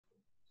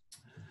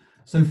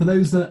So for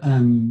those that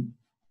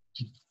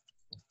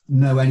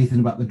know anything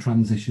about the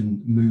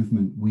transition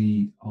movement,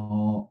 we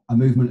are a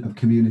movement of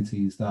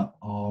communities that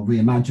are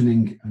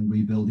reimagining and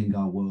rebuilding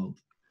our world.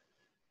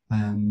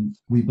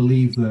 We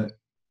believe that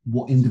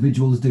what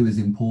individuals do is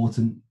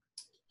important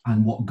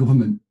and what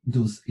government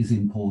does is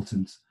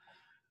important.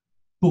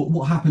 But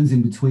what happens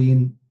in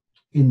between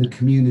in the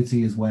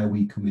community is where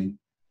we come in.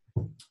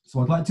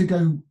 So I'd like to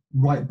go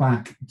right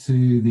back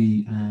to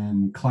the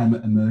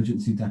climate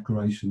emergency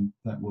declaration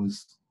that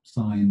was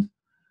signed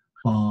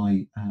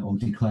by or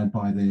declared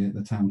by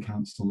the town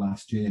council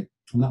last year,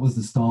 and that was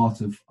the start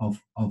of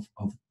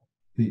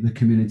the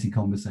community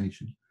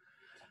conversation.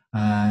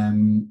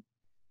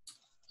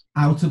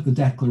 Out of the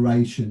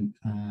declaration,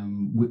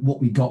 what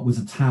we got was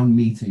a town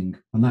meeting,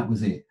 and that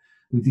was it.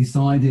 We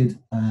decided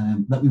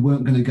that we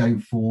weren't going to go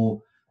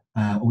for,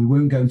 or we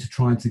weren't going to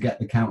try to get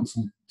the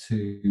council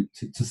to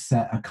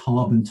set a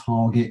carbon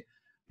target,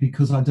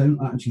 because I don't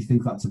actually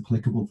think that's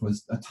applicable for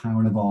a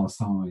town of our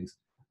size.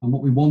 And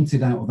what we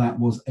wanted out of that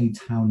was a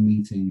town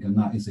meeting, and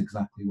that is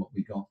exactly what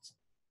we got.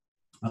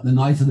 At the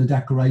night of the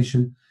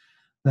declaration,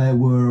 there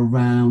were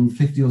around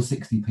 50 or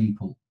 60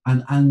 people,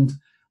 and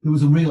there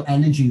was a real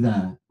energy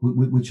there,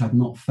 which I've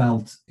not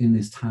felt in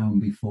this town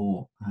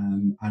before,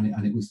 and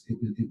it was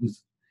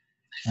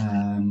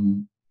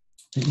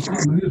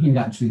quite moving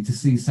actually to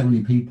see so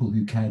many people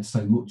who cared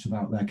so much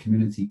about their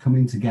community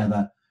coming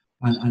together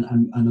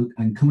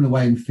and coming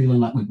away and feeling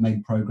like we've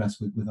made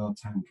progress with our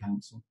town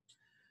council.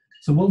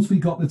 So once we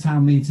got the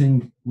town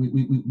meeting,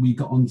 we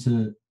got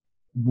onto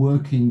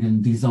working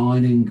and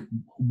designing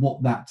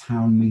what that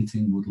town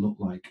meeting would look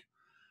like.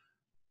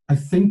 I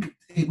think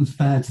it was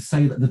fair to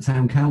say that the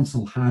town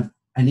council had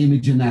an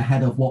image in their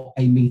head of what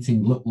a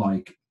meeting looked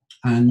like.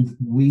 And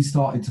we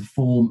started to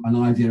form an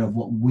idea of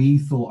what we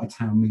thought a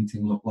town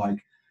meeting looked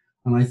like.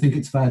 And I think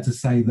it's fair to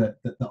say that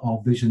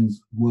our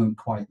visions weren't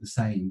quite the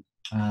same.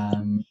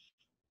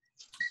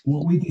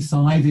 What we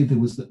decided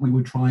was that we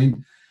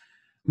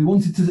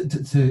wanted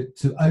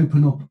to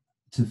open up,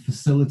 to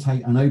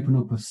facilitate and open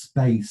up a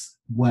space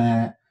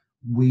where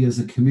we as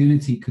a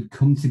community could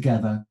come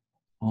together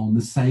on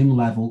the same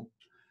level,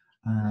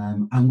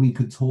 and we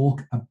could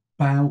talk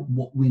about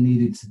what we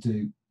needed to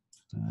do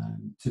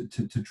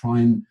to try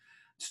and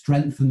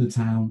strengthen the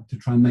town, to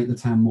try and make the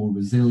town more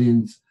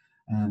resilient,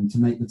 to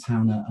make the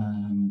town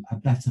a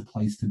better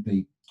place to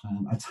be,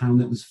 a town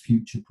that was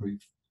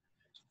future-proof.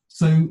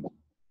 So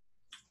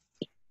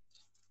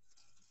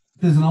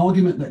there's an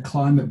argument that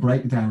climate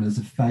breakdown is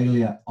a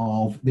failure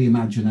of the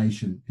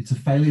imagination. It's a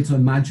failure to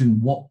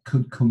imagine what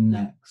could come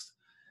next.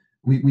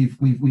 We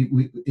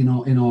in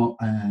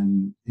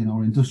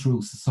our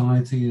industrial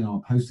society, in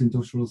our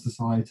post-industrial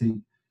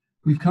society,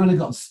 we've kind of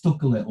got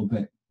stuck a little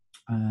bit,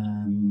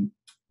 and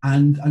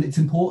it's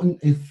important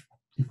if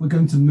we're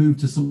going to move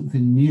to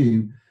something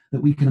new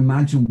that we can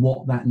imagine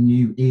what that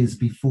new is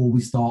before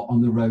we start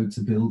on the road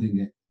to building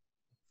it.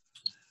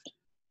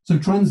 So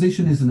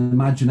transition is an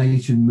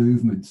imagination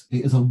movement.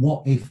 It is a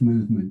what-if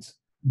movement.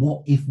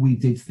 What if we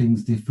did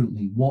things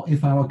differently? What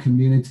if our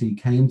community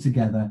came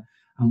together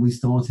and we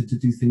started to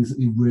do things that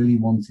we really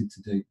wanted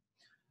to do?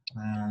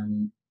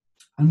 And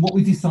what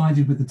we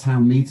decided with the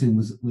town meeting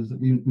was that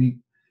we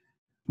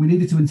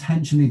needed to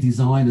intentionally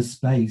design a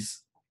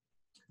space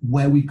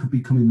where we could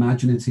become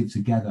imaginative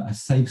together, a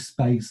safe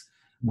space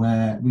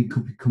where we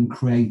could become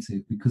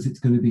creative, because it's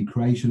going to be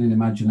creation and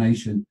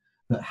imagination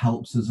that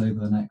helps us over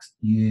the next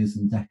years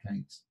and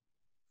decades.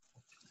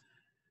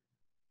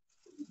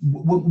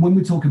 When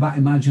we talk about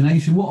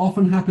imagination, what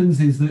often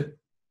happens is that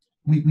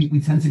we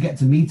tend to get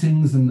to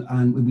meetings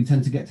and we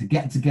tend to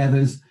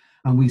get-togethers,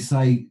 and we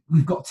say,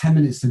 we've got 10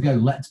 minutes to go,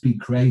 let's be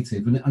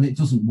creative, and it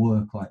doesn't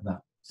work like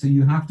that. So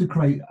you have to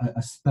create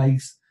a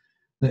space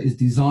that is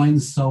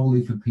designed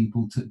solely for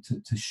people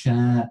to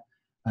share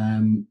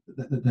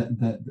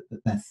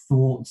their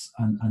thoughts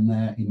and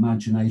their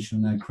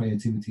imagination, their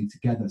creativity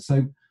together.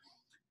 So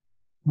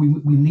we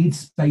need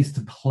space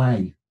to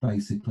play,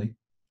 basically.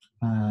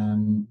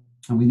 And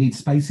we need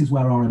spaces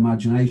where our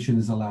imagination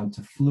is allowed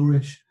to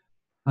flourish.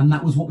 And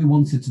that was what we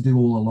wanted to do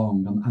all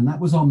along. And that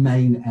was our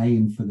main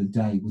aim for the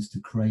day, was to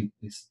create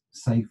this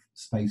safe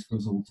space for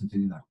us all to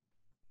do that.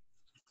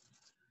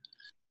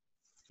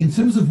 In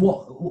terms of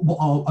what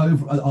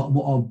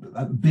our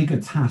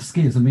bigger task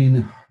is, I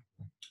mean,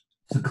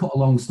 to cut a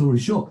long story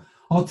short,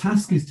 our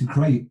task is to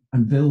create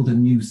and build a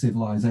new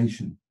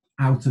civilization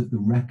out of the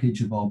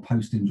wreckage of our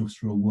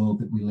post-industrial world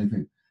that we live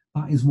in.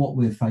 That is what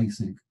we're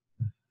facing.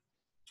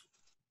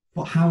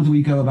 But how do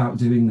we go about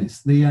doing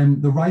this?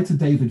 The writer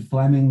David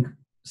Fleming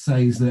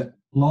says that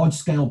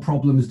large-scale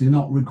problems do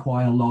not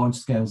require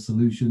large-scale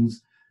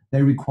solutions.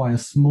 They require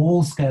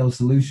small-scale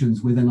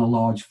solutions within a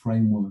large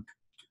framework.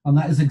 And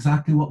that is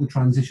exactly what the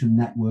transition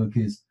network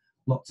is.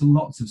 Lots and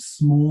lots of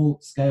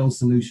small-scale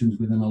solutions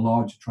within a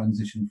large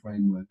transition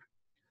framework.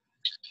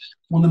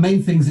 One of the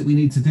main things that we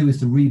need to do is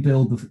to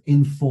rebuild the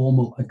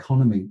informal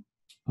economy.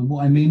 And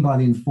what I mean by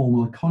the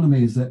informal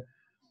economy is that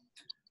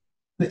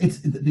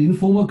the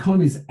informal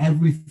economy is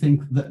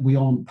everything that we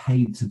aren't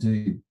paid to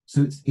do.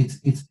 So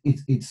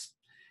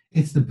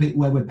it's the bit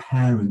where we're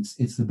parents,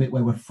 it's the bit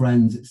where we're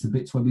friends, it's the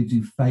bits where we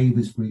do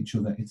favors for each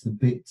other, it's the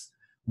bits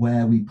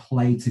where we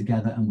play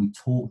together and we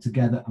talk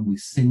together and we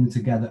sing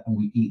together and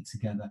we eat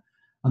together.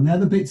 And they're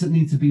the bits that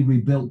need to be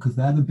rebuilt, because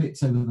they're the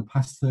bits over the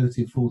past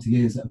 30 or 40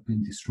 years that have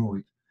been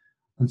destroyed.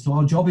 And so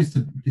our job is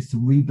to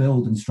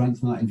rebuild and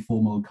strengthen that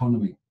informal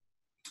economy.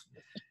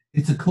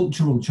 It's a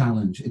cultural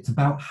challenge. It's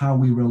about how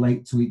we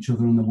relate to each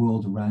other and the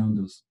world around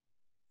us.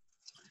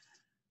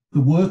 The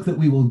work that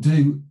we will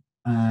do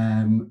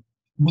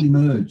will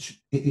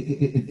emerge.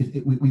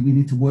 We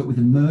need to work with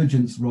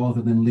emergence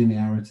rather than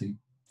linearity.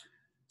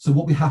 So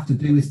what we have to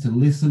do is to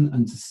listen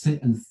and to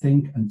sit and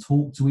think and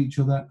talk to each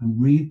other and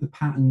read the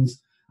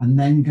patterns and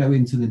then go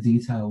into the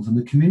details. And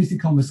the community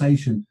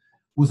conversation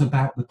was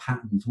about the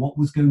patterns, what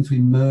was going to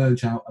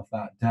emerge out of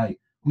that day.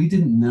 We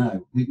didn't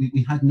know.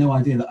 We had no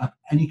idea that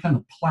any kind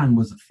of plan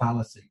was a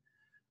fallacy.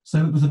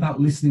 So it was about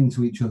listening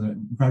to each other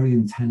very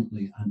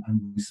intently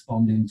and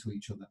responding to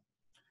each other.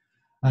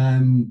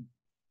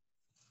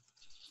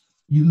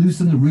 You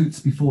loosen the roots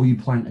before you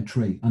plant a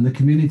tree. And the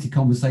community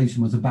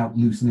conversation was about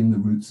loosening the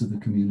roots of the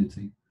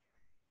community.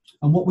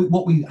 And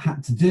what we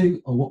had to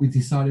do, or what we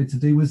decided to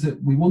do, was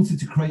that we wanted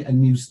to create a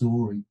new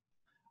story.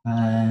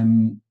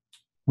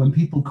 When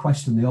people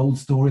question the old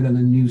story, then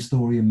a new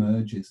story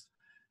emerges.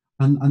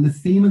 And the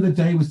theme of the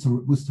day was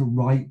to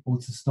write, or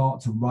to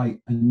start to write,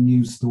 a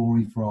new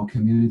story for our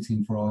community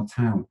and for our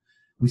town.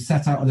 We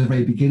set out at the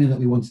very beginning that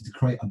we wanted to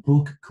create a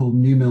book called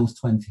New Mills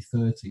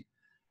 2030.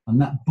 And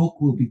that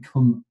book will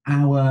become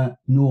our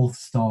North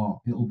Star.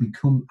 It will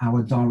become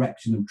our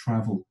direction of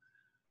travel.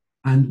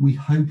 And we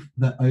hope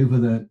that over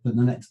the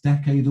next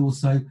decade or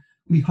so,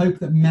 we hope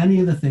that many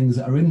of the things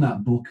that are in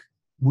that book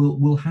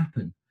will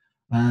happen.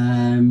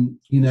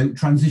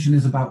 Transition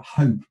is about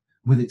hope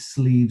with its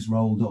sleeves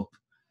rolled up.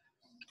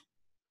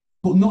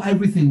 But not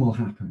everything will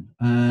happen.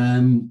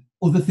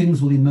 Other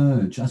things will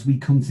emerge as we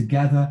come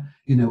together.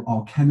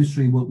 Our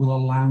chemistry will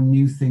allow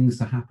new things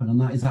to happen, and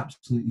that is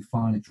absolutely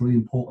fine. It's really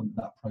important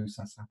that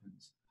process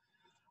happens.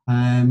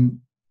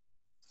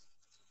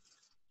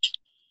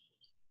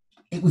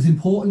 It was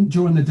important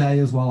during the day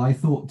as well, I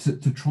thought,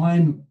 to try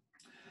and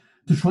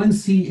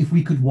see if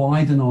we could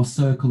widen our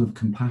circle of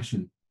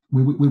compassion.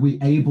 Were we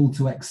able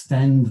to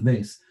extend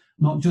this,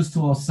 not just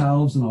to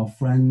ourselves and our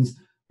friends,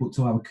 but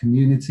to our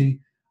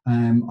community?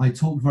 I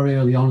talked very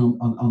early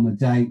on the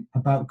day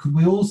about, could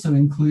we also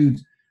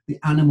include the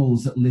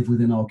animals that live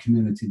within our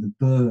community, the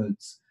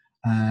birds,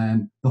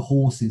 the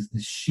horses,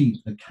 the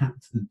sheep, the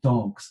cats, the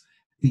dogs,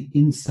 the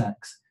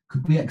insects?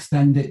 Could we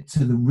extend it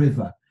to the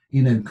river?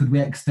 Could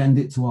we extend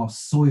it to our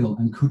soil,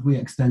 and could we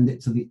extend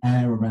it to the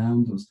air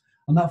around us?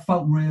 And that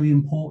felt really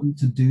important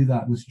to do.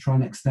 That was to try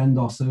and extend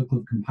our circle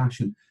of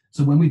compassion.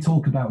 So when we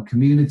talk about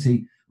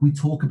community, we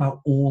talk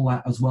about all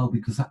that as well,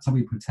 because that's how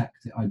we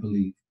protect it, I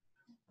believe.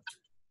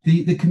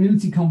 The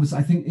community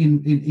conversation, I think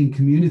in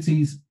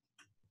communities,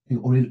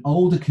 or in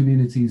older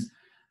communities,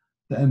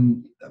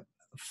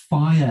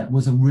 fire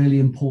was a really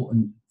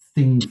important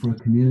thing for a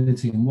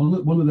community. And one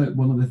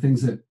of the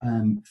things that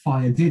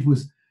fire did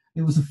was,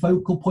 it was a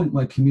focal point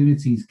where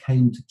communities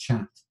came to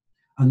chat,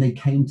 and they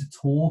came to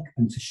talk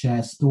and to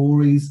share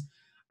stories,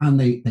 and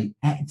they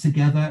ate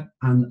together,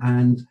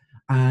 and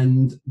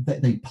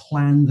they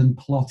planned and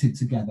plotted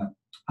together,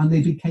 and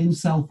they became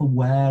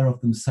self-aware of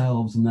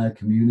themselves and their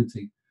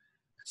community.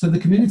 So the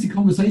community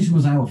conversation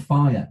was our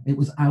fire. It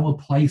was our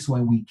place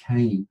where we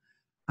came.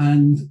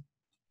 And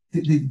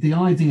the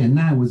idea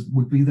now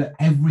would be that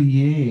every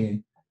year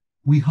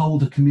we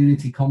hold a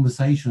community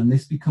conversation, and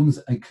this becomes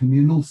a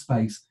communal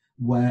space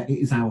where it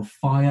is our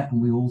fire,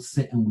 and we all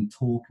sit and we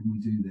talk and we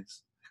do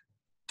this.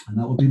 And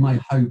that will be my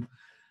hope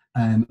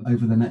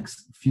over the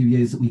next few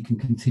years, that we can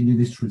continue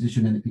this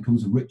tradition and it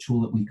becomes a ritual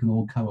that we can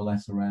all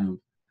coalesce around.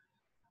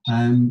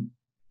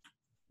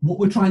 What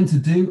we're trying to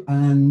do,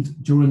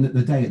 and during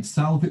the day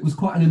itself, it was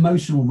quite an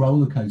emotional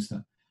roller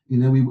coaster.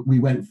 We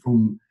went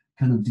from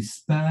kind of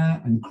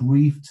despair and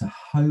grief to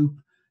hope.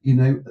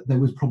 There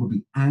was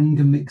probably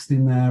anger mixed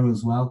in there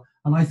as well.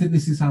 And I think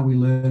this is how we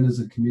learn as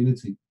a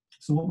community.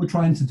 So what we're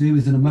trying to do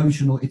is an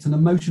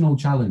emotional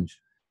challenge.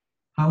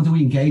 How do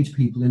we engage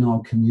people in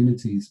our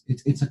communities?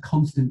 It's a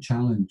constant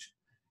challenge.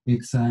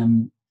 It's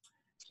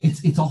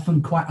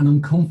often quite an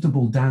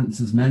uncomfortable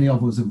dance, as many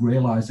of us have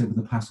realized over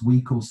the past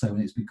week or so,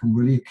 and it's become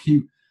really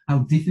acute how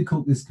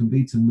difficult this can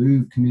be to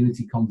move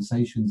community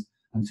conversations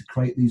and to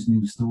create these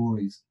new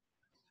stories.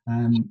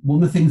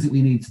 One of the things that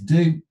we need to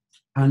do,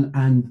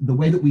 and the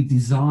way that we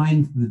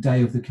designed the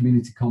day of the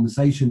community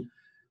conversation,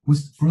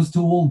 was for us to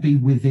all be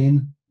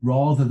within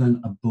rather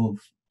than above.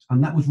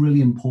 And that was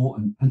really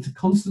important. And to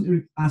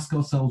constantly ask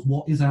ourselves,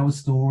 what is our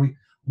story?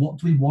 What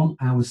do we want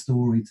our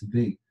story to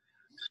be?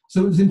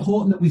 So it was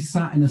important that we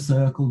sat in a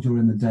circle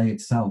during the day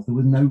itself. There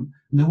was no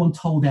one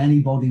told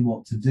anybody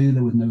what to do.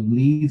 There were no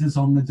leaders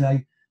on the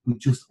day. We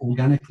just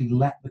organically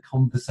let the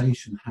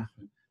conversation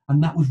happen.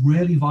 And that was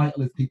really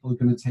vital if people are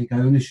going to take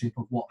ownership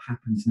of what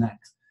happens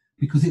next,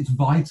 because it's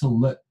vital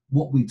that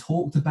what we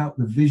talked about,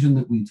 the vision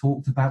that we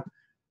talked about,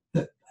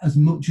 that as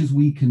much as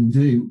we can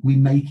do, we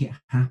make it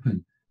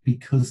happen,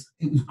 because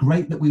it was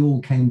great that we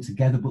all came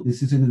together, but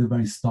this is only the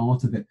very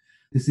start of it.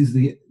 This is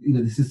the,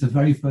 this is the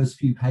very first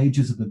few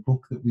pages of the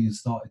book that we have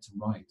started to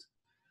write.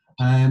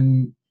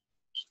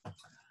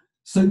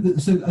 So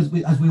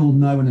as we all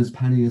know, and as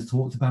Penny has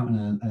talked about,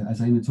 and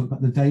as Amy talked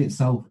about, the day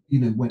itself,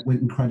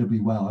 went incredibly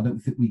well. I don't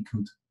think we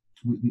could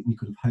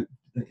have hoped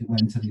that it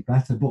went any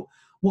better. But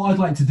what I'd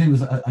like to do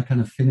is I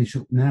kind of finish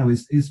up now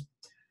is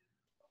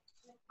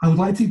I'd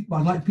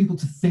like people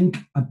to think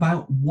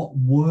about what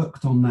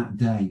worked on that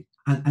day,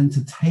 and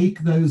to take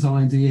those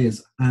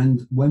ideas,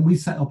 and when we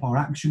set up our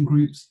action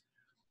groups,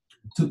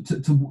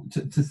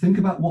 to think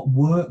about what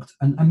worked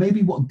and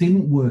maybe what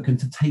didn't work, and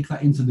to take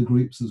that into the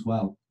groups as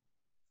well.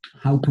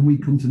 How can we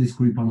come to this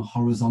group on a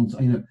horizontal,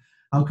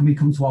 how can we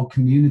come to our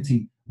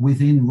community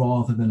within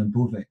rather than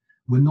above it?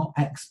 We're not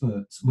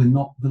experts, we're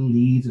not the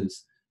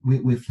leaders,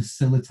 we're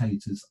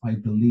facilitators, I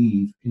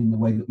believe, in the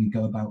way that we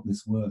go about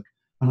this work.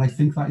 And I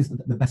think that is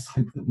the best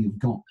hope that we've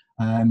got.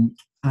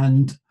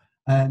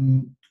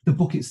 The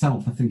book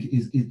itself, I think,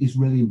 is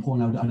really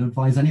important. I'd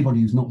advise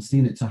anybody who's not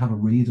seen it to have a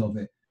read of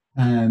it.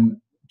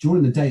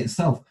 During the day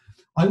itself,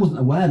 I wasn't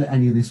aware that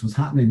any of this was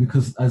happening,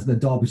 because as the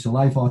Derbyshire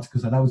Life article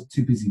said, I was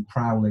too busy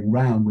prowling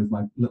around with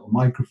my little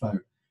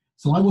microphone.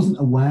 So I wasn't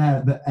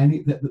aware that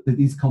that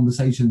these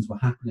conversations were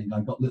happening.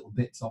 I got little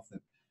bits of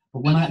them.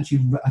 But when I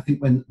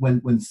think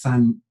when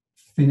Sam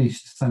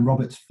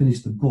Roberts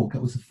finished the book,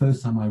 it was the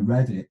first time I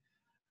read it.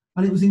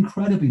 And it was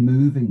incredibly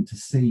moving to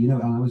see,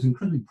 and I was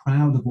incredibly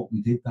proud of what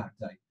we did that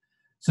day.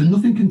 So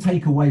nothing can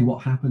take away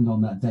what happened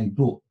on that day.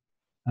 But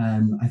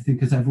I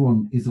think, as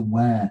everyone is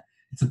aware,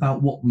 it's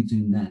about what we do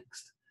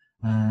next.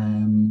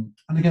 And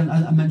again,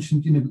 I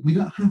mentioned, we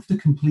don't have to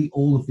complete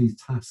all of these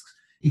tasks.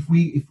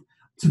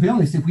 To be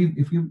honest, if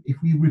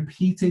we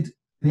repeated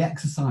the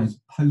exercise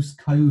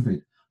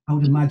post-COVID, I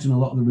would imagine a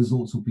lot of the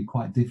results would be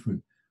quite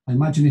different. I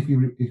imagine if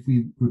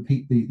we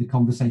repeat the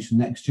conversation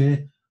next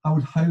year, I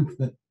would hope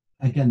that,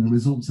 again, the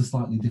results are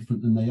slightly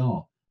different than they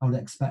are. I would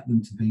expect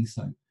them to be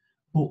so.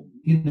 But,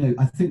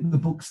 I think the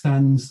book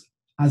stands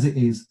as it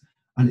is,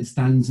 and it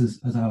stands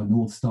as our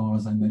North Star,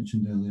 as I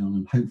mentioned early on,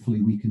 and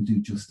hopefully we can do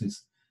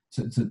justice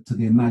to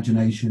the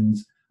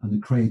imaginations and the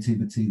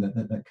creativity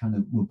that kind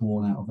of were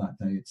born out of that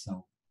day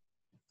itself.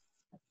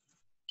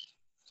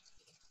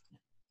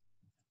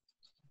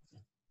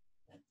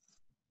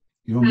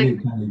 You're on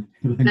mute, Kelly.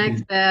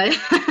 Thanks. I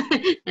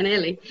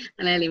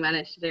nearly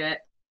managed to do it.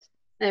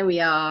 There we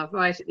are,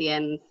 right at the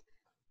end.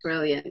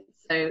 Brilliant.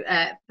 So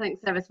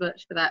thanks ever so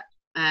much for that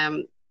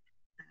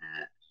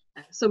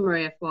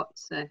summary of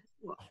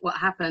what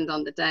happened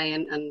on the day,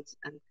 and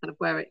kind of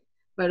where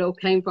it all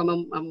came from,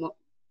 and what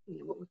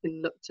we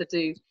can look to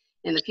do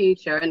in the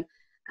future. And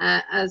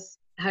as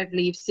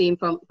hopefully you've seen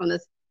from the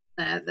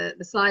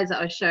slides that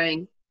I was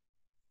showing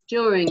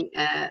during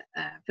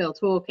Phil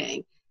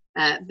talking,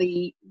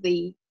 the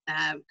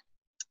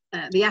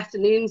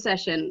afternoon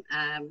session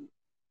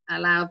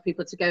allowed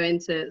people to go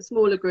into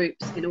smaller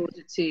groups in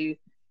order to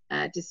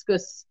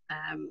discuss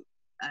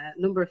a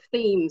number of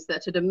themes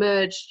that had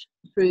emerged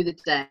through the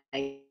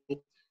day.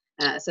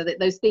 So that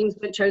those themes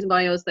weren't chosen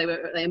by us; they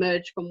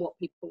emerged from what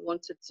people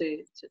wanted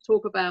to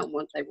talk about, and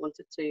what they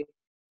wanted to,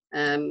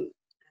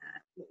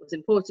 what was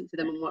important to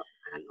them, and what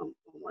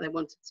they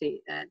wanted to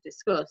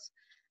discuss.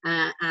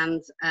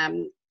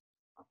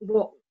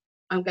 What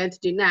I'm going to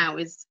do now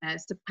is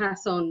to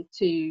pass on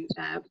to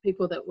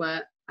people that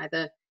were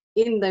either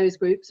in those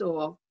groups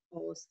or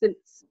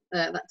since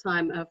that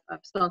time have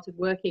started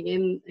working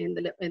in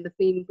the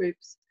theme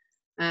groups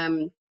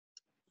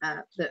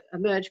that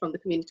emerged from the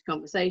community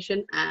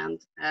conversation,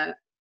 and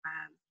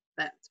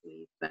that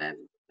we've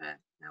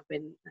now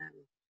been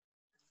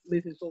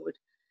moving forward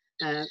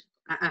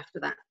after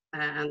that,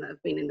 and that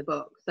have been in the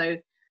book. So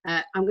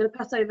I'm going to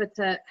pass over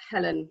to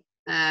Helen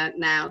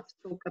now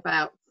to talk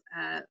about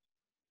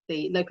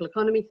the local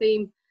economy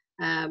theme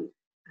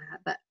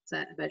that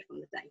emerged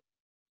from the day.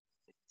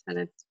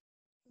 Helen.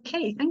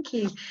 Okay, thank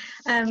you.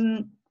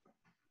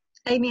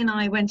 Amy and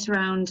I went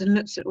around and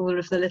looked at all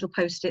of the little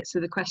post-its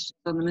with the questions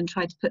on them and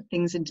tried to put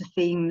things into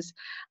themes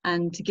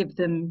and to give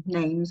them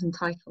names and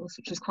titles,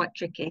 which was quite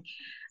tricky.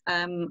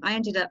 I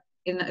ended up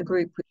in a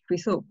group which we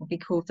thought would be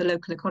called the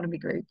Local Economy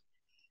Group.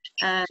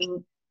 There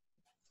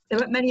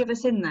weren't many of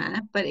us in there,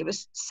 but it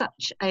was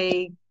such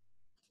a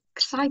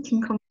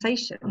exciting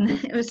conversation.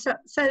 It was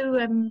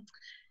so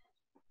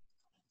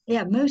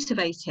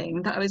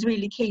motivating that I was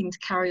really keen to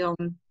carry on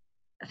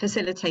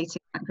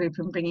facilitating that group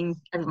and bringing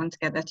everyone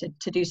together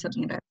to do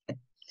something about it.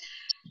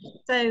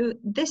 So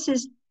this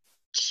is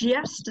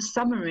just a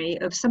summary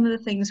of some of the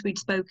things we'd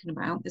spoken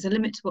about. There's a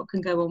limit to what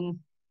can go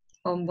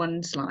on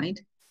one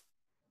slide.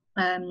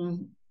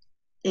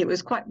 It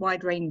was quite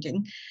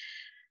wide-ranging.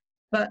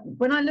 But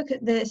when I look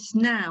at this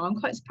now, I'm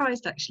quite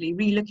surprised actually,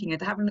 re-looking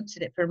at it. I haven't looked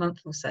at it for a month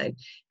or so,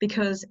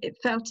 because it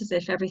felt as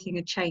if everything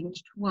had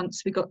changed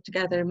once we got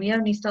together, and we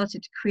only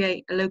started to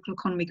create a local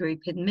economy group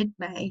in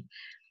mid-May.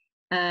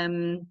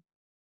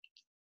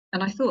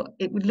 And I thought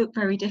it would look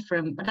very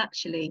different, but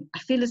actually I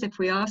feel as if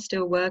we are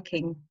still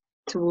working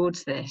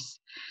towards this.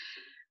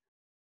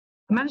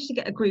 I managed to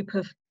get a group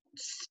of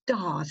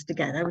stars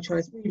together, which I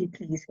was really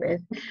pleased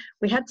with.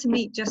 We had to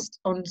meet just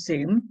on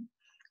Zoom.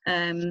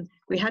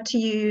 We had to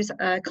use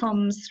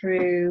comms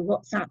through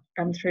WhatsApp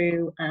and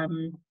through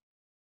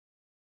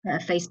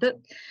Facebook,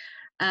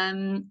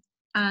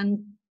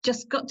 and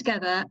just got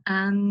together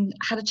and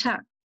had a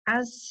chat,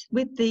 as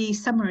with the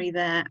summary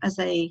there as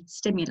a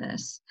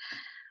stimulus.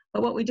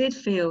 But what we did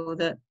feel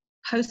that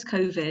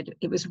post-COVID,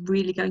 it was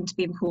really going to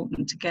be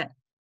important to get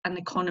an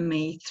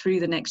economy through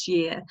the next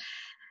year.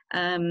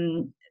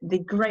 The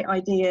great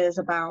ideas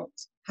about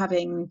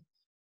having,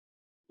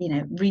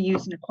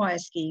 reuse and acquire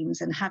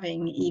schemes and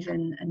having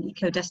even an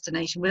eco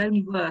destination will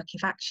only work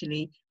if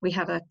actually we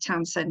have a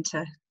town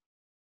centre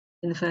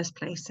in the first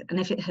place. And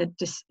if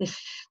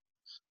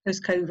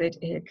post-COVID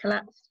it had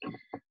collapsed,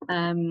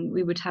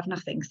 we would have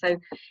nothing. So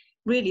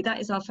really,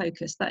 that is our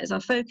focus. Is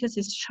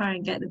to try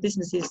and get the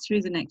businesses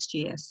through the next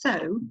year.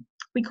 So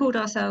we called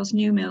ourselves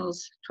New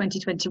Mills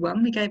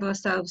 2021. We gave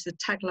ourselves a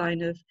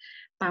tagline of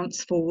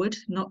bounce forward,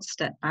 not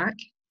step back.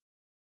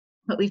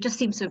 But we've just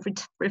seemed to have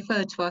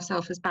referred to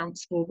ourselves as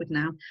bounce forward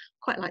now.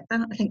 Quite like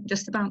that. I think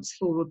just the bounce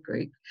forward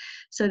group.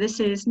 So this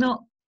is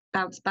not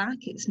bounce back,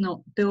 it's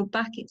not build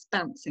back, it's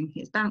bouncing.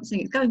 It's bouncing,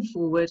 it's going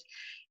forward,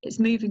 it's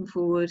moving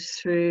forward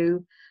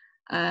through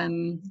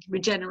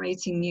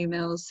regenerating New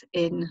Mills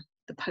in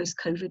the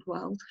post-COVID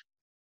world.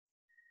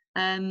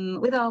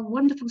 With our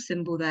wonderful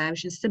symbol there,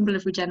 which is a symbol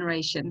of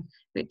regeneration,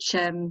 which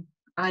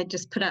I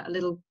just put out a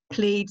little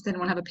plea. Does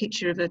anyone have a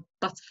picture of a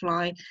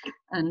butterfly?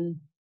 And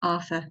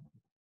Arthur,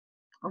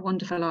 a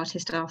wonderful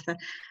artist Arthur,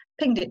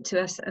 pinged it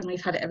to us, and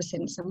we've had it ever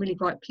since. I'm really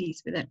quite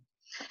pleased with it.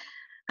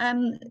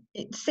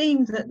 It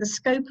seemed that the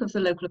scope of the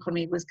local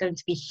economy was going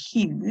to be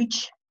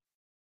huge,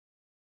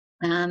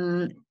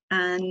 and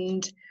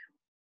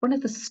one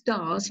of the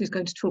stars who's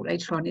going to talk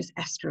later on is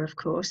Esther, of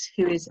course,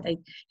 who is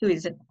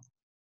Mrs.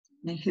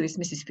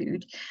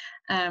 Food.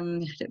 I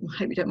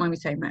hope you don't mind me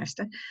saying that,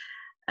 Esther.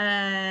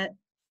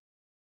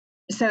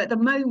 So at the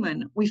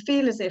moment, we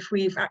feel as if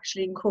we've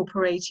actually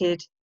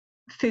incorporated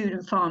food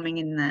and farming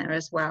in there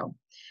as well.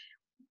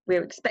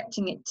 We're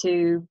expecting it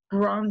to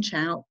branch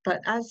out,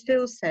 but as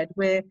Phil said,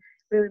 we're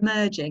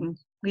emerging.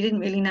 We didn't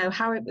really know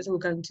how it was all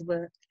going to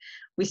work.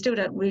 We still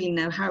don't really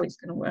know how it's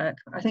going to work.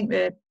 I think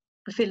we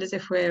feel as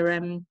if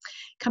we're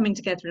coming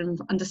together and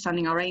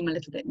understanding our aim a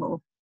little bit more.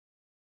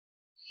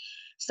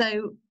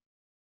 So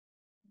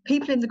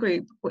people in the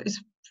group, what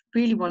is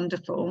really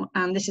wonderful,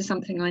 and this is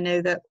something I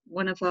know that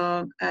one of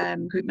our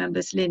group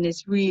members, Lynn,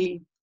 is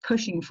really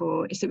pushing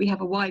for, is that we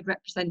have a wide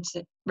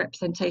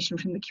representation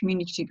from the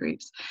community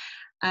groups.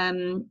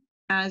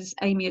 As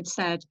Amy had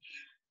said,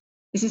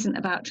 this isn't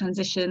about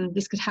transition.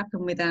 This could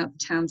happen without the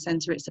town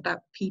centre. It's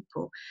about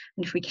people.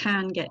 And if we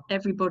can get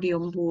everybody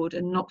on board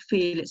and not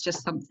feel it's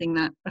just something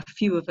that a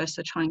few of us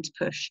are trying to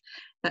push,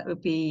 that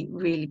would be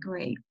really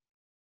great.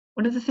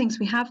 One of the things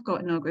we have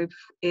got in our group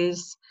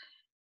is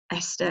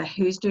Esther,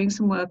 who's doing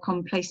some work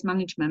on place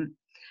management.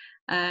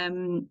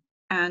 And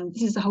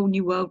this is a whole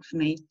new world for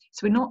me.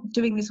 So we're not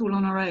doing this all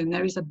on our own.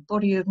 There is a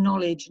body of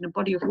knowledge and a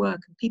body of work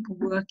and people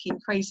working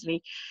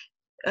crazily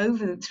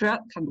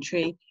throughout the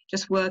country,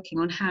 just working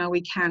on how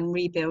we can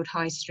rebuild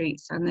high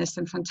streets. And there's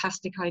some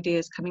fantastic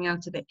ideas coming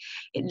out of it.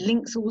 It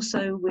links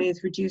also with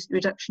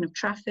reduction of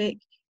traffic.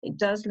 It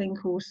does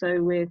link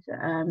also with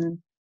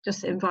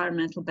just the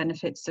environmental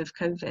benefits of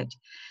COVID.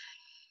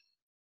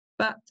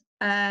 But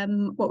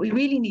what we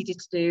really needed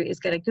to do is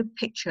get a good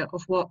picture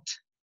of what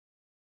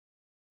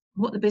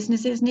the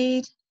businesses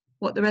need,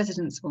 what the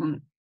residents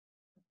want.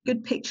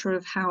 Good picture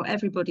of how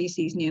everybody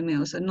sees New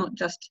Mills and not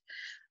just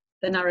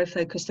the narrow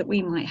focus that we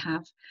might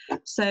have.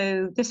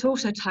 So this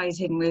also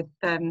ties in with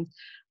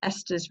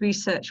Esther's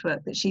research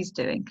work that she's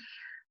doing.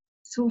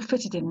 It's all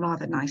fitted in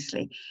rather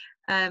nicely.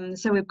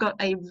 So we've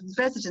got a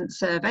resident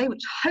survey,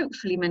 which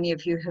hopefully many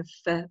of you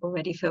have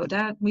already filled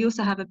out. We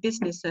also have a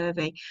business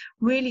survey,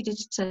 really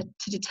to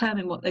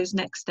determine what those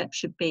next steps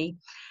should be.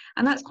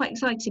 And that's quite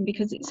exciting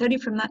because it's only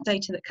from that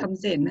data that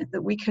comes in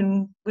that we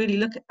can really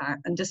look at that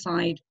and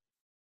decide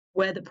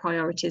where the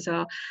priorities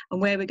are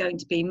and where we're going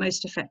to be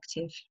most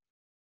effective.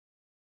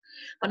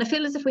 But I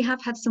feel as if we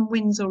have had some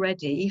wins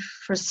already.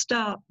 For a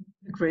start,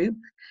 the group.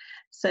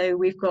 So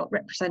we've got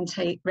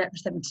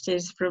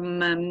representatives from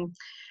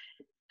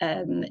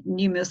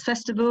New Mills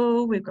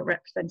Festival, we've got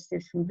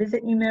representatives from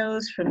Visit New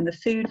Mills, from the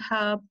Food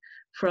Hub,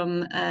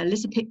 from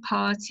Lizzie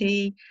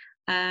Party,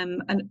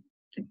 and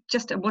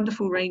just a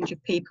wonderful range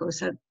of people.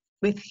 So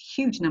with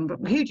huge amount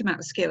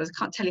of skills. I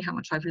can't tell you how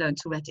much I've learned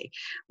already.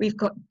 We've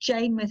got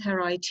Jane with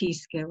her IT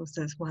skills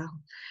as well.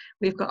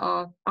 We've got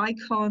our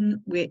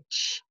icon,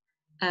 which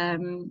I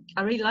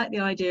really like the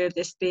idea of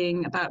this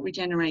being about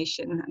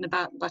regeneration and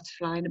about the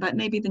butterfly, and about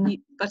maybe the new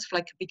butterfly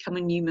could become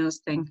a New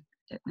Mills thing.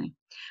 I don't know.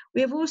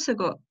 We have also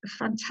got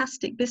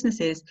fantastic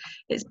businesses.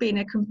 It's been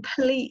a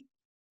complete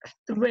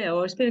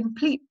thrill. It's been a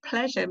complete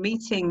pleasure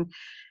meeting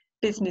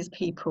business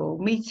people,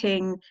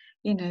 meeting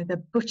you know, the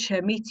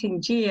butcher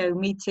meeting Geo,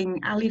 meeting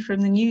Ali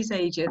from the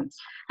newsagents,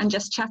 and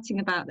just chatting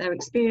about their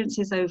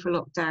experiences over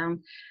lockdown,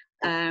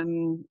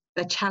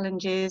 their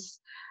challenges,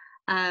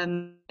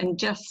 and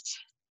just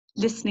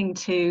listening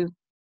to,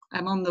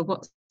 I'm on the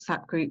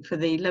WhatsApp group for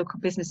the local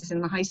businesses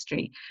in the high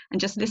street, and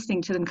just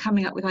listening to them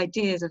coming up with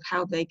ideas of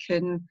how they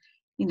can,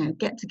 you know,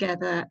 get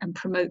together and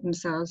promote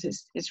themselves.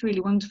 It's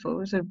really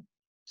wonderful. So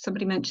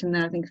somebody mentioned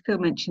there, I think Phil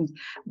mentioned,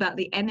 about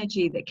the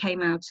energy that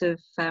came out of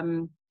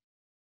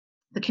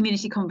the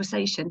community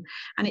conversation,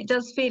 and it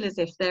does feel as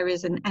if there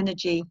is an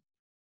energy,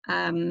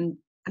 and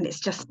it's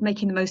just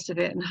making the most of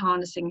it and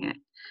harnessing it.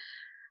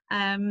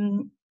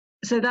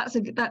 So that's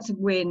a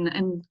win,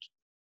 and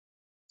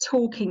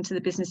talking to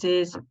the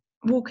businesses,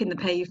 walking the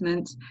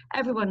pavement.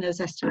 Everyone knows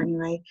Esther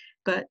anyway,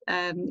 but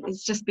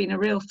it's just been a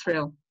real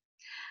thrill.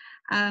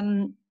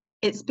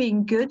 It's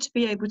been good to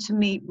be able to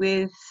meet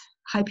with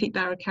High Peak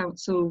Borough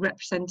Council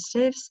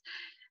representatives.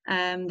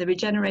 The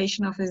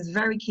Regeneration Office is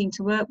very keen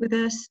to work with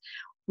us.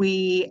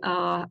 We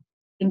are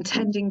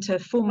intending to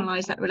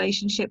formalise that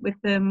relationship with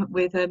them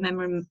with a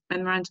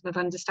memorandum of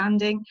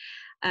understanding,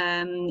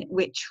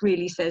 which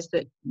really says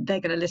that they're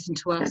going to listen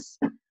to us,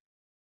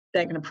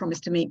 they're going to promise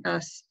to meet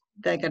us,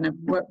 they're going to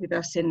work with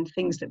us in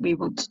things that we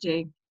want to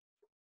do.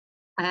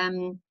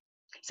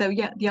 So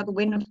yeah, the other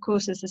win, of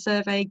course, is the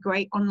survey.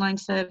 Great online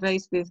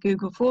surveys with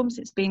Google Forms.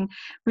 It's been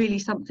really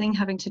something,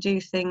 having to do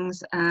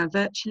things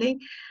virtually.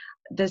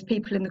 There's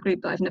people in the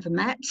group that I've never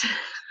met.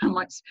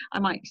 I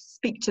might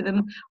speak to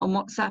them on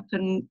WhatsApp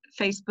and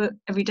Facebook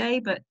every day,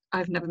 but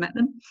I've never met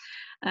them,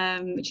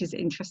 which is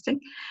interesting.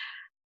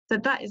 So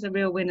that is a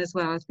real win as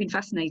well. It's been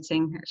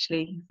fascinating,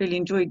 actually. Really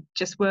enjoyed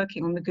just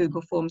working on the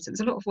Google Forms. It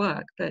was a lot of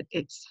work, but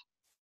it's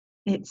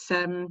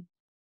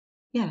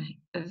yeah,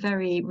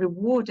 very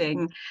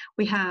rewarding.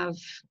 We have,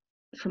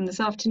 from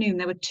this afternoon,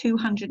 there were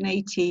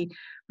 280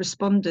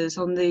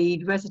 responders on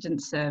the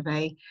resident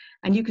survey,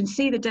 and you can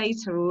see the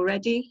data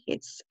already.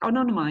 It's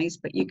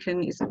anonymized, but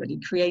it's already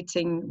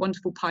creating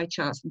wonderful pie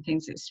charts and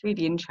things. It's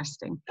really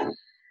interesting.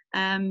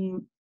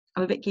 I'm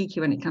a bit geeky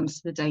when it comes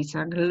to the data.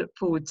 I'm going to look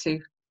forward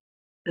to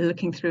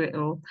looking through it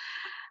all.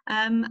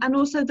 And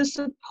also the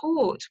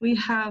support. We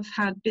have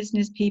had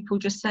business people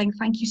just saying,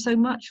 thank you so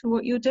much for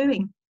what you're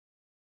doing.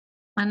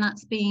 And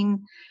that's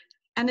been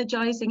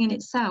energizing in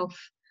itself.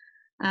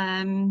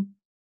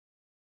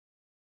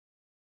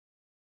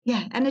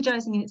 Yeah,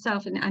 energizing in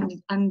itself,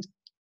 and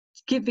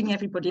giving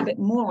everybody a bit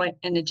more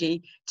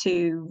energy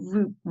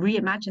to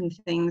reimagine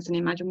things and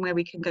imagine where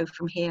we can go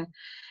from here.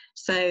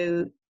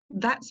 So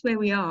that's where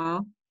we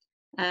are.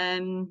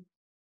 It's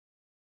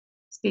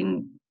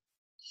been,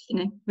 you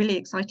know, really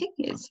exciting.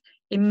 It's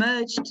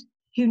emerged.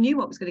 Who knew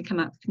what was going to come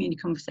out of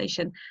community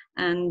conversation?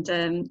 And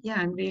yeah,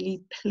 I'm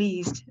really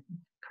pleased,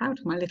 proud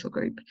of my little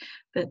group.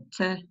 But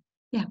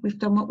yeah, we've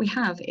done what we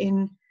have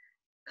in,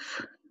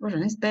 I don't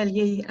know, it's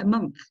barely a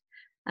month.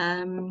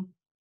 Join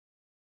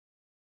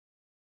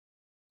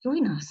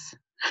us.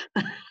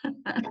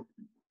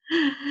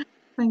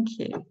 Thank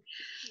you.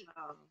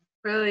 Oh,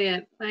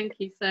 brilliant. Thank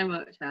you so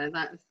much, Helen.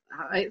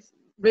 It's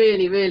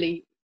really,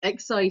 really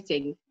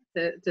exciting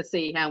to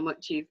see how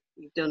much you've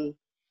done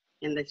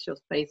in this short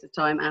space of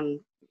time, and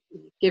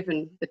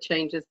given the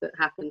changes that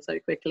happened so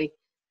quickly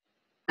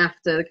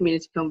after the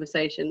community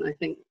conversation. I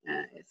think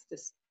it's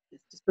just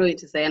brilliant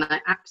to see, and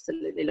I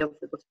absolutely love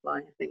the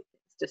butterfly. I think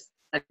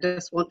I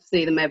just want to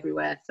see them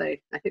everywhere. So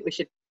I think we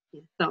should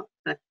start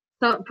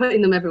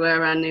putting them everywhere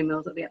around New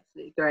Mills. That'd be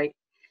absolutely great.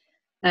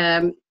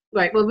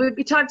 Right, well, we'll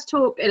be time to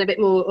talk in a bit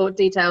more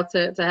detail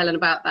to Helen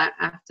about that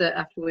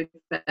after we've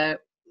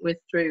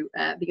through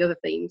the other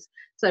themes.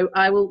 So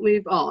I will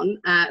move on.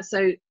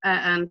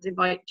 And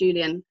invite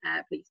Julian,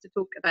 please, to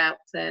talk about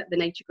the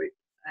nature group.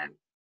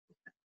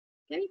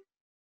 Okay.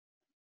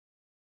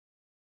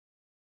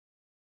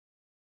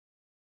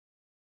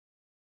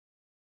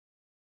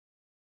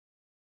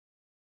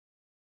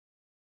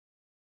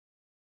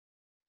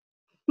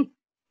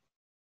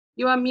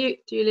 You're on mute,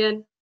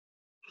 Julian.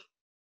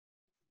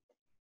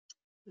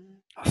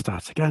 I'll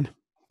start again.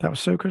 That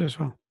was so good as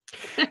well.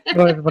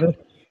 Hello, everybody.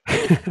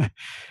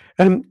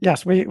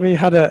 Yes, we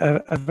had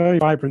a very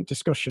vibrant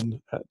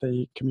discussion at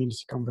the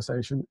community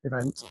conversation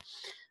event.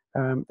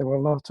 There were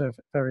a lot of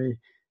very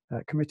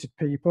committed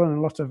people and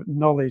a lot of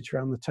knowledge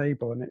around the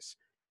table, and it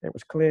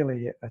was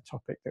clearly a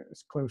topic that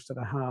was close to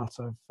the heart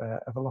of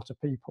a lot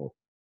of people.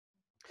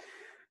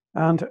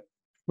 And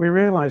we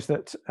realised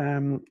that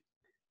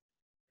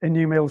in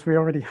New Mills, we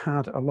already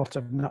had a lot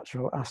of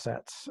natural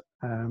assets.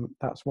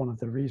 That's one of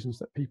the reasons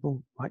that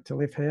people like to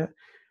live here,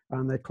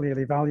 and they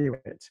clearly value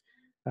it.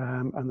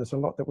 And there's a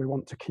lot that we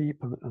want to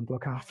keep and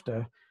look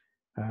after.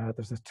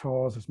 There's the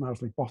Tors, there's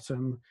Mousley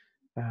Bottom,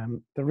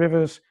 the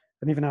rivers,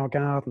 and even our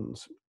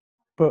gardens.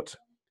 But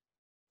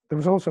there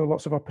was also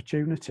lots of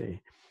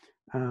opportunity,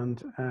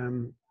 and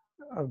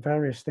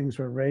various things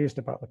were raised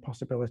about the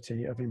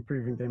possibility of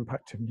improving the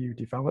impact of new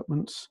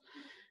developments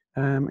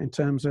in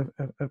terms of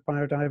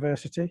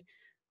biodiversity,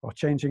 or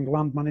changing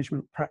land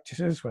management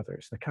practices, whether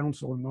it's the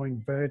council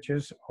annoying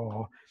vergers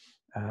or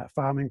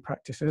farming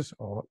practices,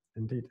 or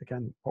indeed,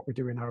 again, what we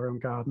do in our own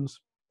gardens.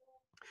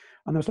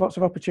 And there's lots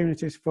of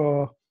opportunities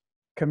for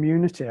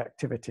community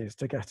activities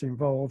to get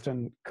involved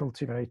and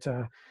cultivate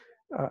a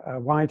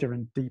wider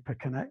and deeper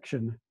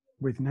connection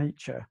with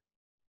nature.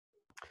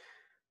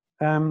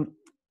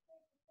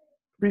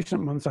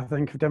 Recent months, I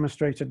think, have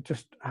demonstrated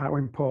just how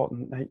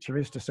important nature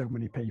is to so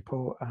many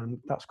people, and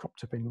that's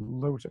cropped up in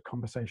loads of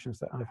conversations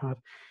that I've had.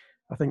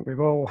 I think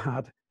we've all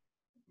had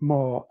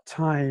more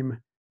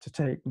time to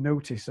take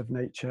notice of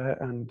nature,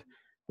 and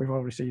we've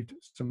all received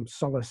some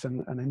solace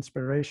and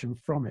inspiration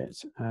from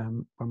it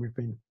when we've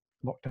been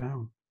locked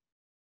down.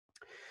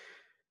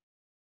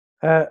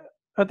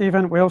 At the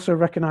event, we also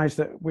recognise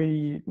that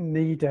we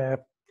need a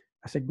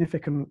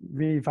significant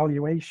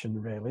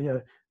re-evaluation, really,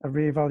 a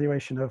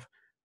re-evaluation of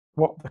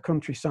what the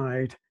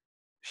countryside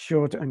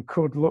should and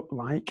could look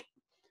like,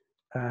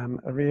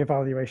 a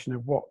re-evaluation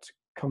of what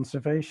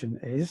conservation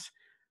is,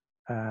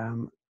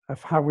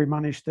 of how we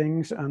manage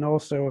things, and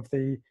also of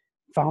the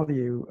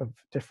value of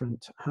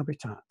different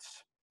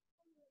habitats.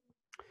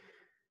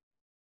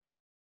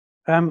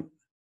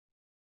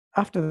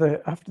 After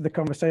the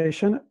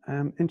conversation,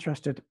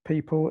 interested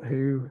people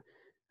who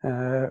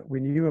we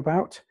knew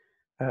about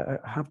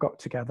have got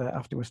together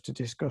afterwards to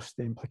discuss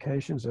the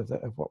implications of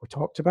what we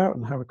talked about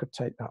and how we could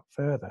take that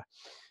further.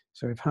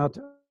 So we've had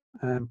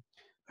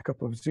a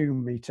couple of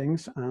Zoom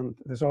meetings, and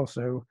there's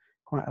also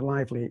quite a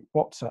lively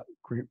WhatsApp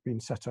group being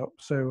set up.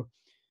 So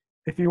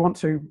if you want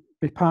to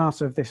be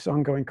part of this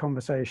ongoing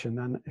conversation,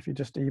 then if you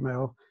just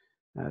email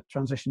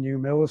Transition New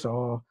Mills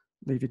or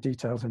leave your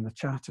details in the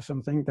chat or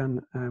something,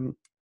 then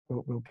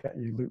we'll get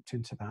you looped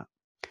into that.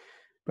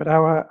 But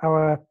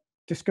our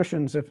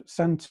discussions have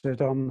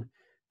centered on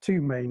two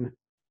main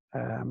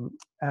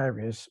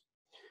areas.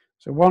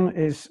 So one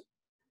is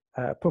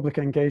public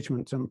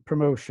engagement and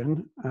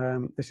promotion.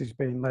 This is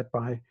being led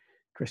by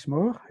Chris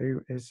Moore,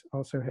 who is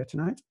also here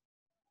tonight.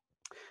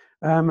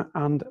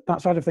 And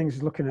that side of things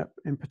is looking at,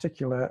 in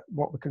particular,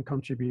 what we can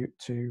contribute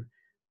to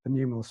the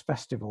New Mills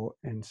Festival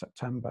in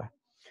September.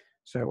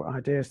 So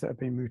ideas that have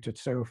been mooted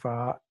so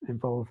far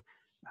involve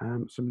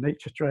some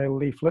nature trail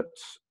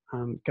leaflets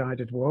and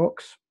guided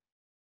walks,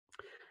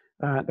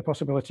 the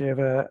possibility of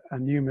a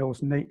New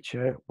Mills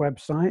nature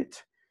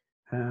website,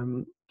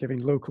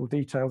 giving local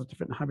details of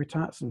different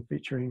habitats and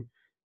featuring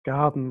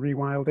garden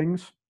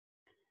rewildings.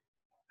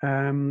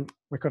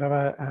 We could have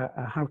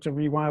a how to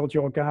rewild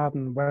your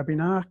garden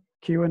webinar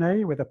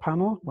Q&A with a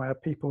panel where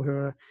people who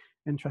are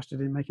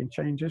interested in making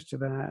changes to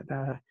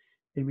their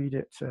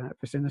immediate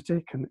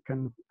vicinity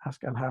can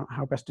ask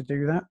how best to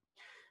do that,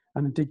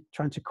 and indeed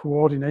trying to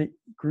coordinate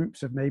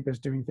groups of neighbours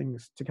doing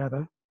things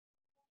together.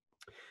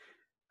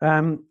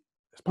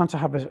 It's planned to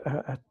have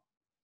a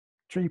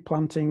tree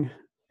planting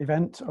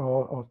event,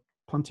 or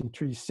planting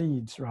tree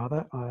seeds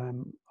rather,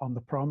 on the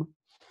prom,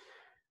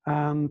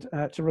 and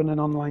to run an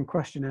online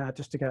questionnaire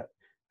just to get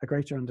a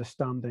greater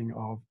understanding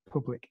of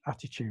public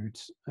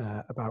attitudes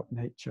about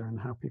nature and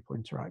how people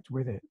interact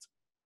with it.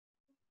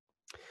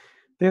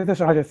 The other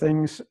side of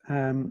things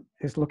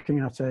is looking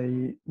at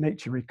a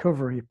nature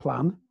recovery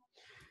plan.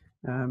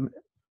 I'm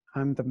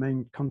the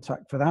main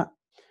contact for that.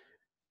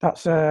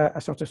 That's a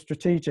sort of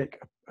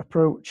strategic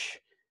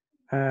approach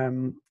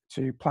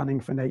to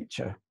planning for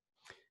nature.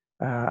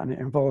 And it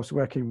involves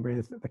working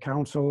with the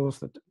councils,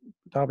 the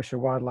Derbyshire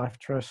Wildlife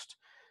Trust,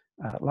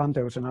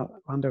 landowners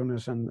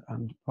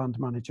and land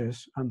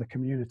managers and the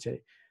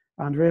community,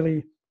 and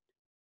really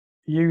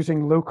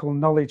using local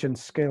knowledge and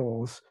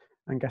skills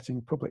and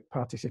getting public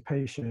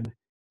participation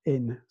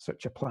in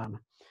such a plan.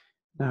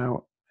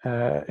 Now,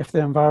 if the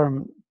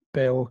Environment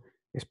Bill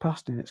is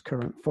passed in its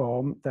current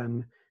form,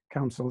 then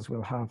councils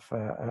will have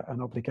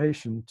an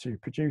obligation to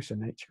produce a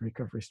nature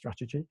recovery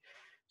strategy.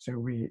 So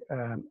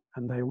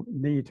and they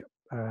need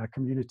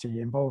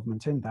community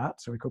involvement in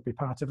that, so we could be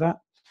part of that.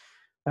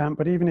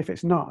 But even if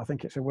it's not, I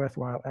think it's a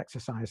worthwhile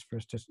exercise for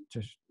us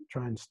to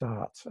try and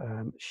start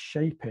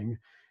shaping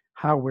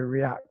how we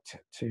react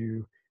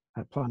to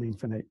planning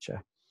for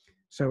nature.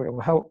 So it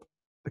will help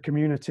the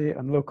community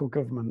and local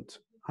government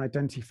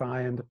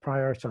identify and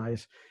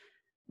prioritise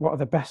what are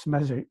the best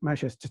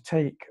measures to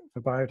take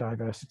for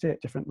biodiversity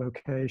at different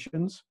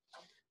locations.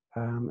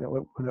 It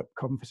will open up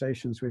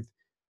conversations with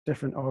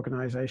different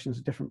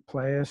organisations, different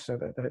players, so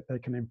that they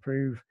can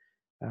improve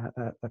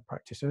their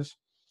practices.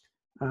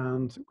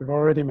 And we've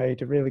already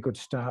made a really good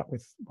start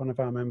with one of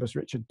our members,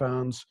 Richard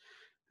Barnes,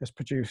 has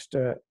produced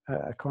a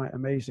quite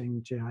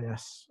amazing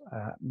GIS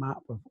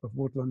map of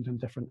woodland and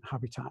different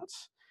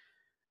habitats.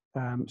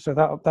 So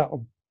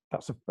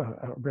that's a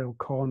real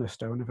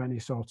cornerstone of any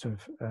sort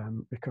of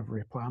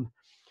recovery plan.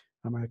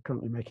 And we're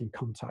currently making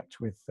contact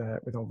with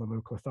all the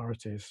local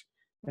authorities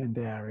in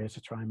the area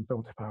to try and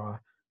build up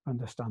our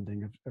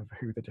understanding of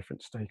who the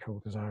different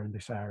stakeholders are in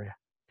this area.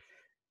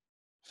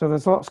 So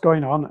there's lots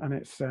going on, and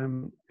it's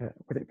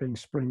with it being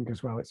spring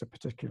as well, it's a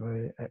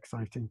particularly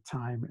exciting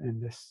time in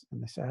this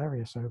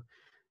area. So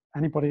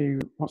anybody who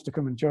wants to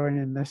come and join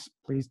in this,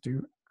 please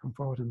do come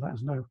forward and let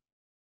us know.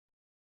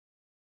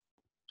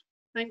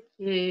 Thank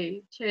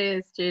you.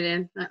 Cheers,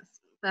 Julian.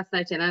 That's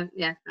fascinating.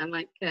 Yeah, I'm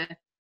like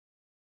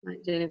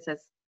Julian says,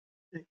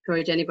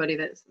 encourage anybody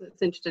that's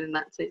interested in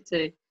that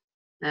to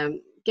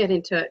get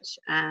in touch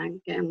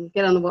and get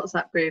on the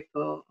WhatsApp group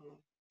or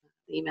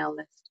the email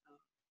list, or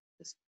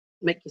just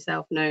make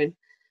yourself known.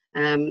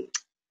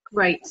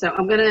 Great. So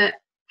I'm going to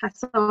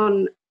pass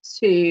on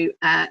to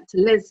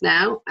Liz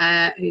now,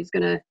 who's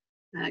going to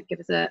give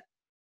us a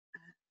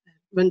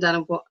rundown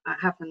of what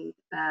happened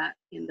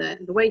in the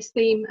waste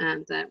theme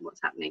and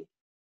what's happening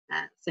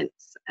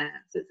since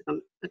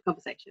the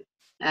conversation.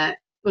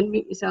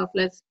 Unmute yourself,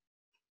 Liz.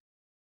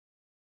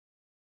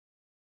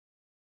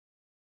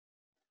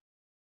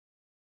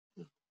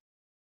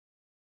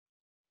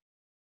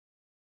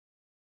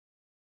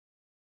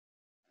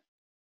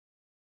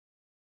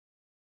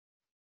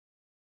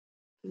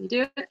 Can you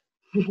do it?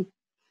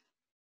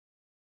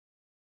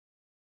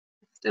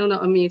 Still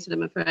not unmuted,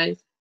 I'm afraid.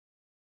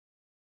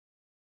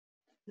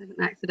 I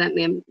haven't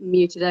accidentally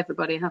muted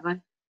everybody, have I?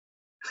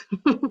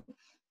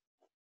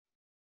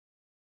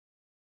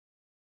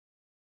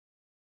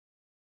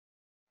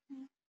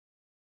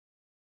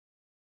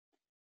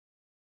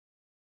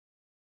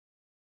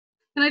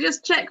 Can I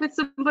just check with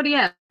somebody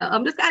else?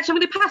 I'm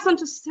going to pass on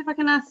to see if I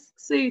can ask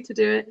Sue to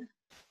do it.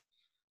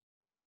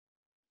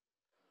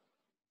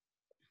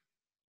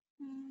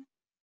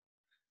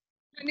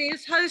 Jenny,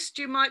 as host,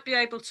 you might be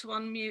able to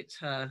unmute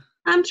her.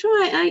 I'm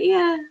trying.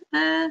 Yeah.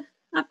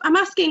 I'm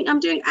asking. I'm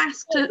doing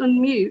ask to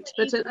unmute,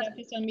 but I've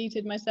just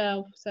unmuted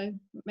myself, so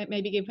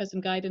maybe give her some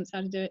guidance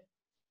how to do it.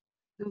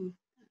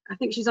 I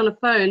think she's on a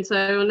phone,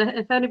 so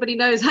if anybody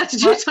knows how to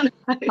do it on a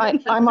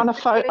phone. I'm on a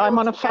phone. I'm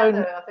on a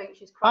phone.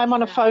 I'm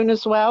on a phone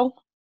as well.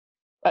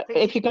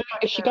 If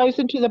she goes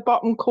into the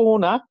bottom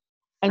corner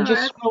and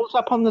just scrolls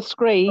up on the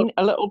screen,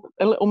 a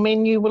little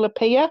menu will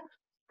appear,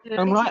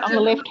 and right on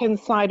the left-hand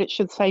side it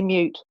should say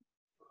mute.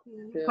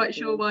 I'm quite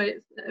sure why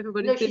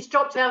everybody. No, she's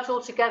dropped out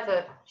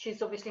altogether.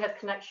 She's obviously had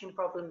connection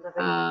problems, I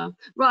think.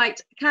 Right.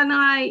 Can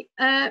I?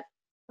 Oh,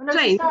 no,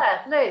 Jane? she's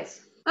there,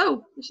 Liz.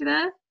 Oh, is she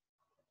there?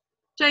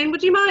 Jane,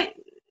 would you mind?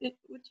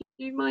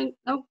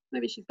 Oh,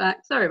 maybe she's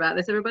back. Sorry about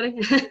this, everybody.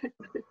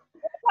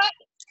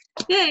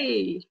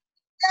 Yay!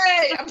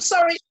 Yay! I'm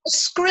sorry, the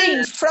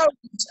screen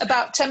froze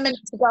about 10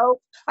 minutes ago.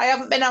 I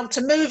haven't been able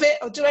to move it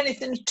or do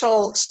anything at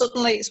all.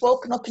 Suddenly it's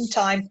woken up in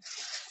time.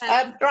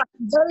 Right, I'm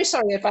very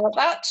sorry about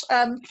that.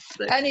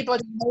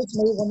 Anybody who knows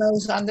me will know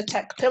I'm the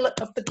tech pillar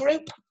of the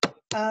group.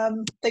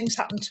 Things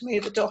happen to me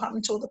that don't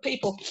happen to other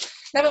people.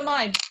 Never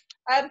mind.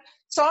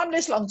 So I'm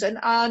Liz Longdon,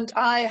 and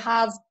I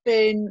have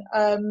been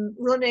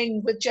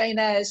running with Jane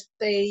Ayres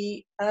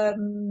the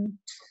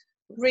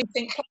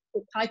Rethink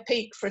Plastic High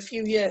Peak for a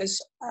few years,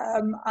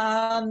 so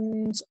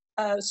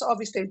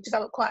obviously we've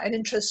developed quite an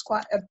interest,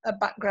 quite a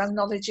background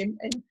knowledge in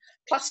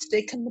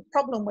plastic and the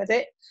problem with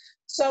it.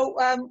 So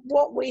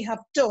what we have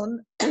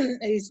done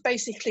is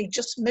basically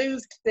just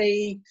moved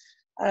the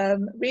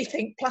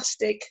Rethink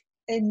Plastic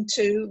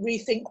into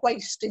Rethink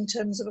Waste in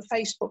terms of a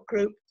Facebook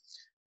group.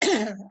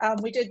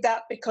 And we did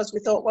that because we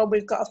thought, well,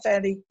 we've got a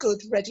fairly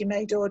good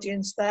ready-made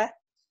audience there.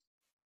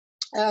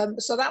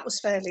 So that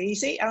was fairly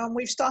easy. And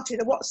we've started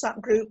a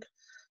WhatsApp group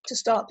to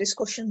start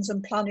discussions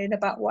and planning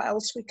about what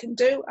else we can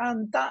do.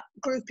 And that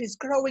group is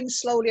growing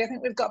slowly. I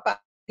think we've got about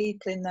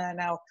people in there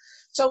now.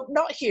 So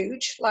not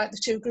huge, like the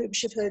two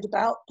groups you've heard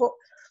about, but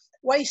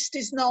waste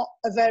is not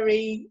a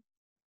very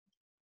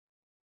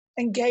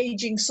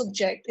engaging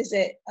subject, is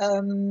it?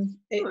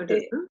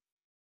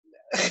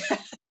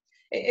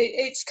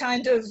 It's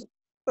kind of,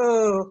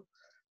 oh,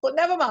 but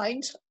never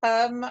mind.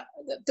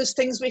 There's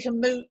things we can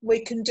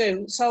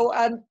do. So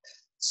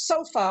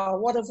so far,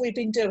 what have we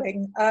been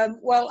doing?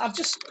 Well, I've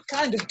just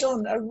kind of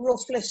done a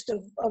rough list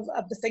of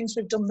the things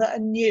we've done that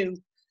are new.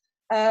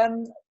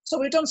 So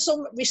we've done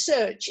some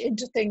research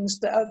into things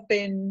that have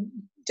been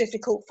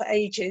difficult for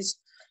ages.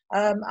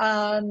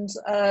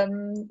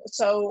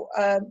 So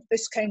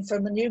this came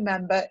from a new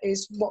member,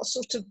 is what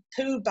sort of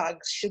poo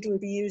bags should we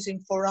be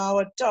using for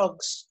our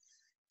dogs?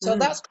 So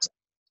that's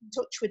in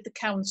touch with the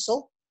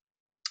council.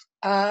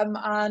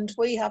 And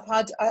we have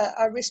had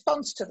a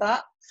response to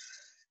that.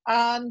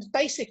 And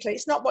basically,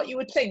 it's not what you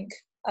would think.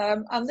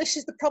 And this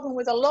is the problem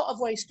with a lot of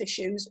waste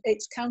issues.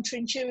 It's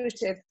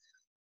counterintuitive.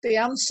 The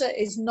answer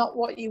is not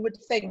what you would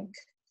think.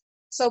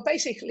 So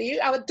basically, you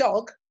have a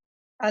dog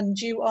and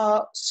you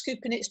are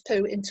scooping its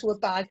poo into a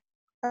bag.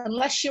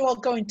 Unless you are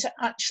going to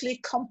actually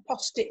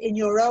compost it in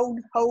your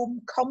own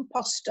home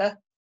composter,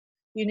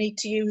 you need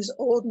to use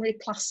ordinary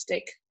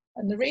plastic.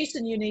 And the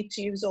reason you need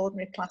to use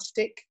ordinary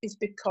plastic is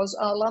because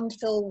our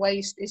landfill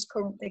waste is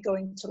currently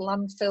going to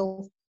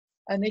landfill.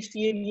 And if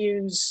you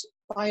use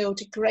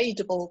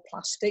biodegradable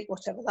plastic,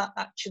 whatever that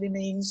actually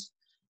means,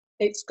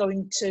 it's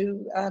going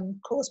to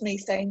cause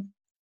methane.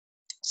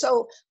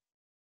 So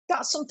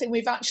that's something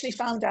we've actually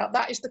found out.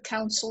 That is the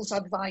council's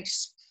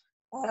advice.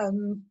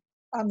 And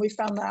we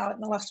found that out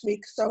in the last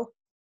week. So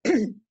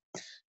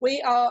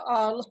we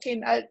are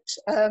looking at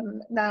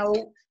now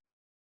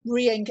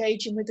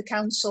re-engaging with the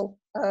council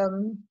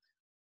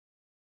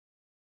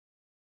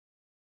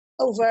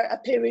over a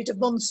period of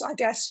months, I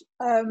guess,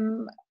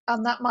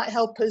 and that might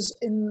help us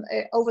in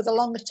over the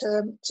longer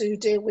term to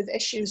deal with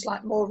issues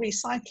like more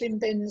recycling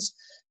bins,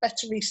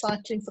 better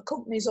recycling for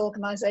companies,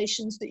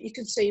 organisations that you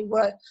can see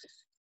were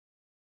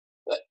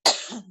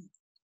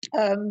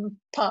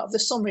part of the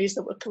summaries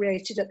that were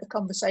created at the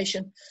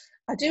conversation.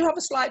 I do have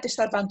a slight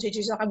disadvantage,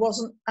 is I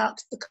wasn't at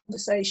the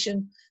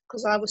conversation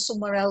because I was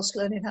somewhere else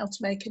learning how to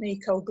make an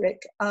eco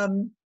brick,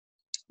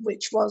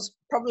 which was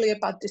probably a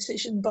bad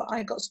decision, but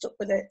I got stuck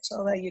with it,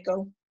 so there you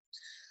go.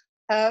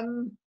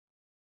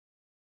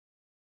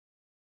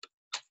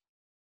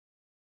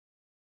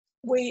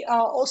 We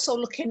are also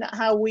looking at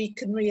how we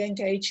can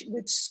re-engage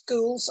with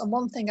schools, and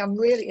one thing I'm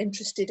really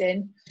interested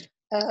in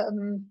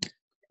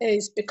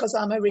is, because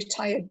I'm a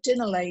retired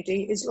dinner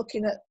lady, is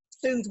looking at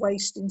food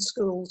waste in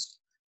schools.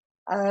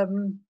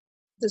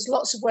 There's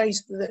lots of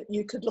ways that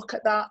you could look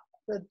at that.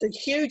 The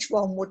huge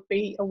one would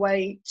be a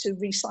way to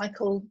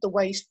recycle the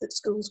waste that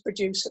schools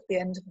produce at the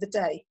end of the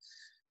day.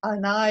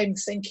 And I'm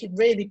thinking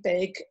really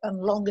big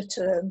and longer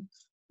term,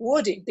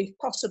 would it be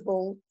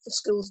possible for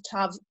schools to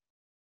have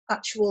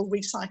actual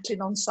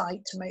recycling on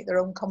site to make their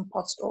own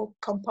compost, or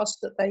compost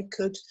that they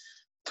could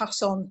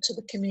pass on to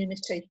the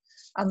community?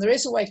 And there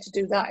is a way to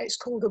do that. It's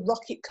called a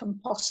rocket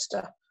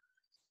composter.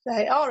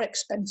 They are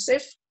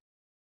expensive,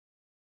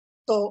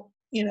 but,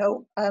 you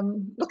know,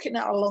 looking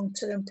at a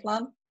long-term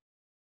plan,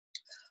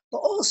 but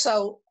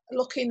also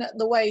looking at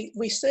the way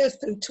we serve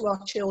food to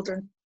our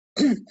children.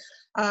 And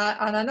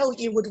I know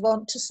you would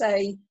want to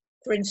say,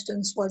 for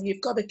instance, well, you've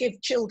got to give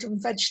children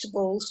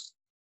vegetables.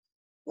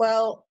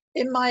 Well,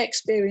 in my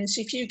experience,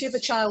 if you give a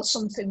child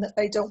something that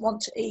they don't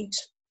want to eat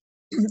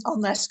on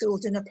their school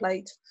dinner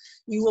plate,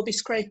 you will be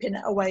scraping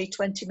it away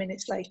 20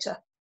 minutes later,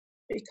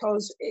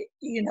 because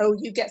you know,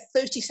 you get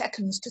 30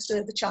 seconds to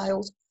serve a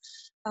child,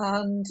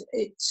 and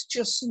it's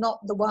just not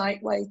the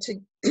right way to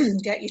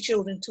get your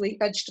children to eat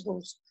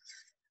vegetables.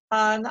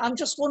 And I'm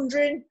just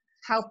wondering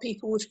how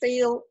people would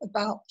feel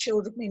about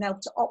children being able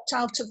to opt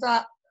out of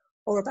that,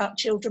 or about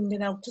children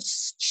being able to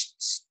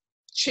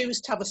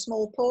choose to have a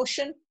small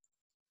portion.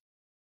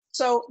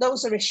 So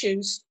those are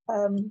issues.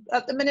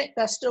 At the minute,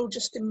 they're still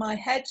just in my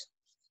head.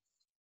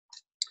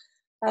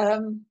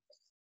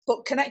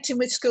 But connecting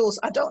with schools,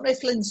 I don't know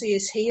if Lindsay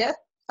is here,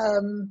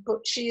 but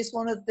she is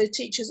one of the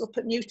teachers up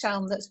at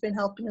Newtown that's been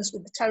helping us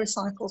with the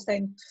TerraCycle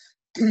thing.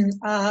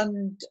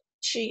 And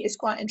she is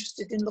quite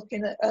interested in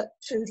looking at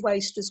food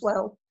waste as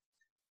well.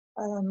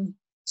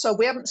 So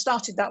we haven't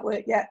started that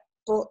work yet,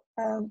 but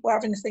we're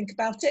having to think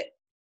about it.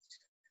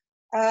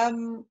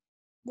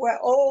 We're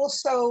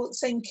also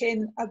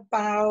thinking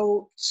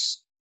about,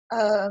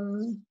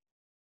 and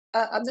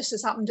this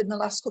has happened in the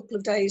last couple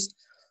of days,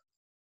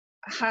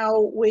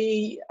 how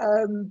we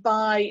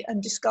buy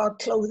and discard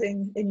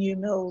clothing in new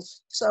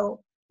mills.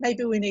 So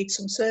maybe we need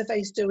some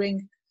surveys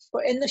doing,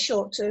 but in the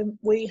short term,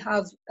 we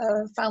have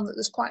found that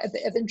there's quite a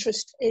bit of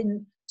interest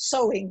in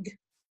sewing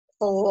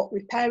for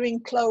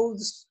repairing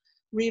clothes,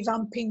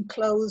 revamping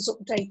clothes,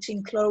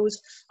 updating clothes.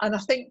 And I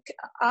think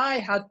I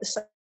had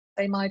the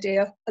same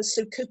idea as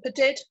Sue Cooper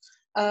did,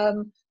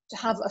 to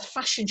have a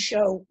fashion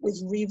show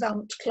with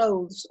revamped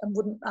clothes. And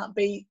wouldn't that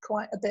be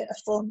quite a bit of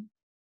fun?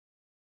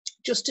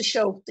 Just to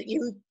show that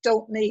you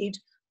don't need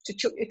to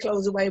chuck your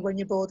clothes away when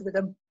you're bored with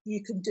them.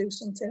 You can do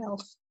something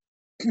else.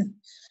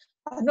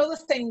 Another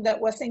thing that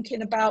we're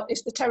thinking about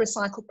is the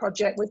TerraCycle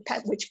project,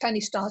 which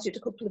Penny started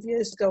a couple of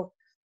years ago.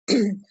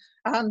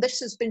 And this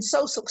has been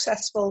so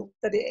successful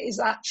that it has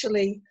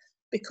actually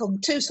become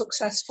too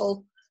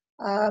successful,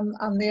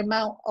 and the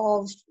amount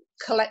of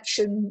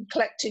collected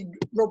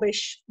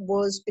rubbish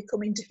was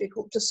becoming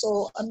difficult to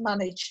sort and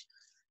manage.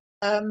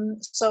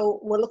 So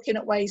we're looking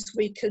at ways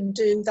we can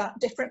do that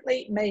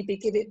differently, maybe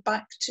give it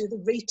back to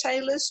the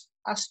retailers,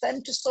 ask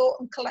them to sort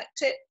and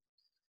collect it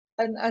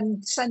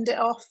and send it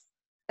off.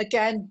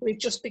 Again, we've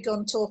just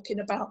begun talking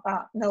about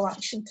that, no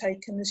action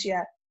taken as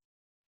yet.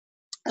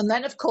 And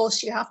then, of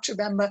course, you have to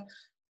remember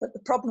that the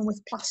problem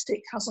with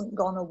plastic hasn't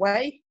gone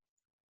away.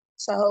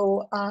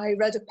 So I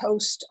read a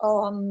post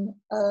on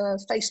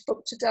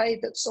Facebook today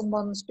that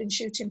someone's been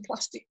shooting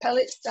plastic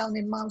pellets down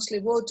in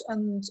Mousley Wood,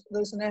 and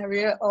there's an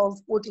area of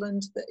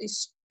woodland that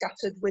is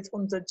scattered with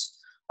hundreds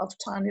of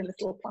tiny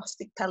little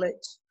plastic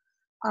pellets.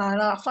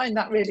 And I find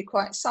that really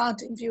quite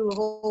sad in view of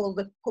all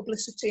the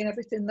publicity and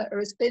everything that there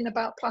has been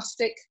about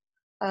plastic.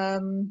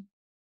 You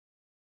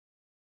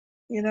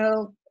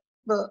know,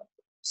 but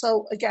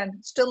so again,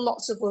 still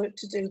lots of work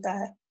to do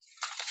there.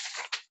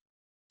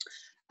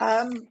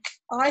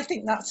 I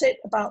think that's it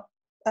about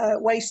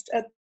waste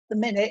at the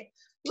minute.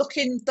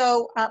 Looking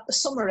though at the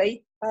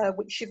summary,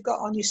 which you've got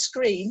on your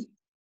screen,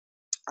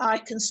 I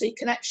can see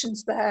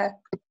connections there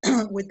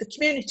with the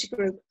community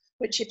group,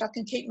 which, if I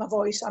can keep my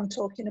voice, I'm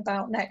talking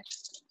about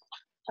next.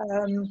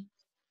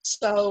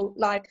 So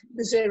like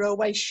the zero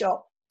waste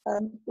shop,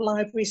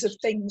 libraries of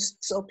things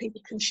so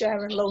people can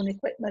share and loan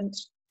equipment,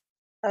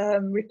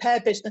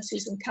 repair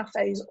businesses and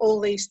cafes, all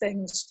these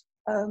things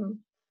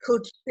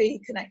could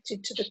be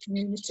connected to the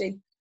community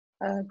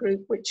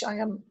group, which I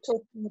am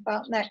talking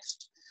about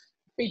next.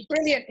 be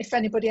brilliant if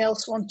anybody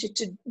else wanted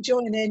to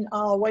join in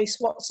our Waste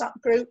WhatsApp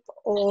group,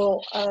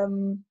 or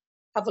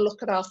have a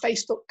look at our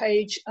Facebook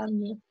page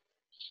and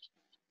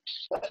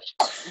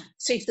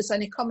see if there's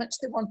any comments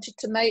they wanted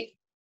to make.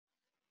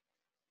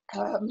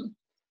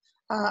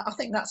 I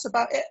think that's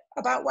about it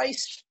about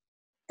waste.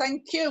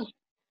 Thank you.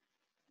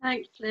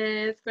 Thanks,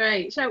 Liz.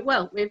 Great. So,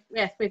 well, we've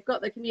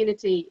got the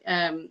community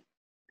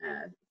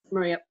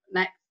summary up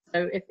next.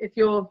 So, if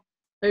you're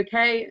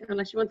okay,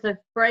 unless you want to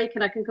break,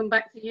 and I can come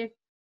back to you.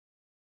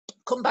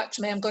 Come back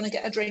to me. I'm going to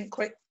get a drink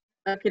quick.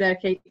 Okie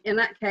dokie. In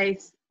that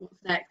case, what's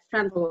next?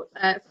 Transport.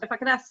 So, if I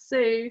could ask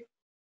Sue,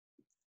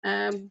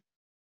 if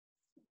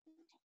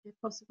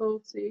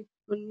possible, to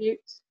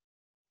unmute.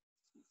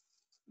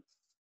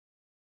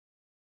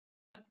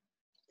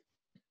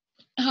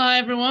 Hi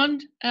everyone,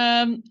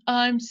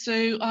 I'm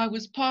Sue. I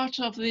was part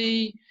of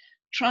the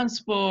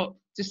transport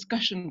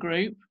discussion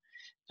group.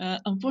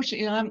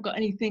 Unfortunately, I haven't got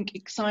anything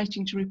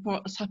exciting to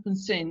report that's happened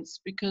since,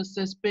 because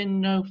there's been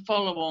no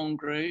follow-on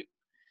group.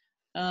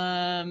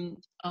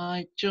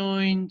 I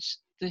joined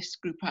this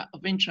group out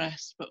of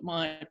interest, but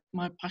my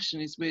passion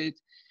is with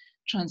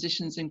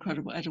Transition's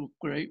incredible adult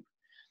group.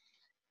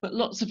 But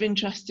lots of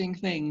interesting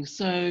things.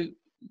 So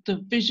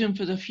the vision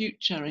for the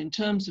future in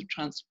terms of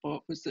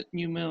transport was that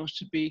New Mill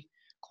should be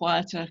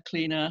quieter,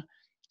 cleaner,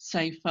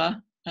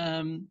 safer,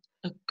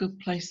 a good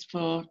place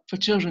for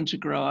children to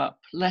grow up,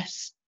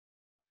 less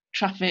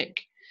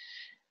traffic,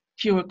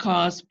 fewer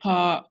cars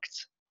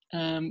parked,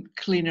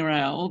 cleaner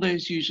air, all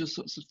those usual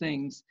sorts of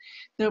things.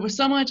 There were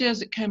some ideas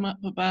that came up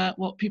about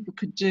what people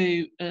could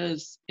do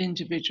as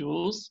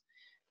individuals,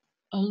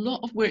 a lot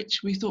of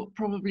which we thought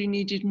probably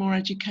needed more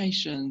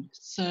education.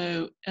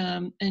 So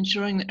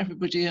ensuring that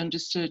everybody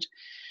understood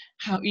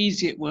how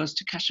easy it was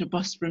to catch a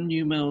bus from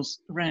New Mills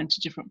around to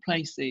different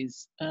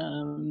places.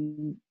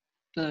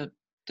 The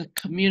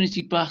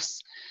community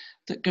bus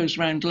that goes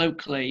around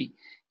locally,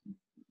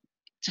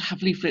 to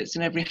have leaflets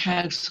in every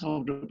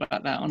household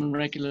about that on a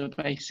regular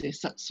basis,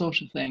 that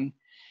sort of thing,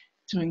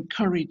 to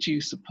encourage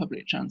use of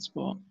public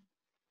transport.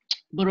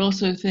 But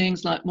also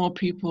things like more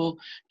people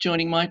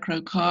joining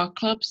micro car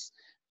clubs.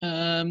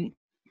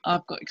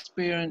 I've got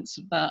experience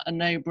of that. A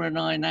neighbour and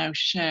I now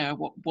share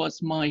what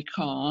was my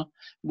car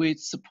with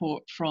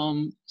support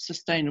from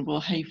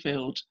Sustainable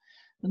Hayfield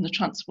and the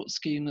transport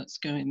scheme that's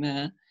going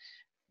there.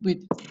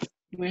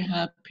 We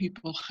had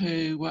people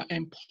who were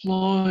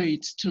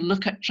employed to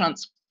look at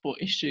transport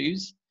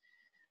issues,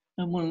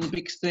 and one of the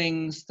big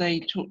things they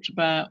talked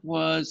about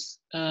was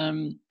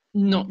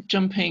not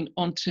jumping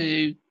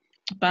onto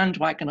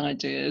bandwagon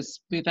ideas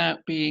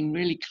without being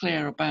really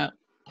clear about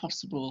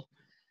possible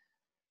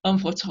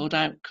unforetold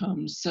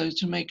outcomes. So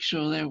to make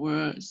sure there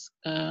was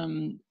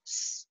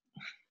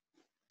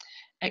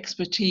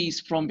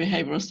expertise from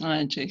behavioural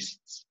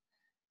scientists,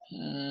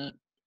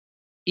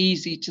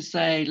 easy to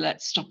say,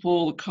 let's stop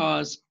all the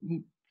cars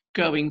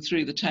going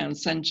through the town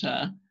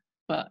centre,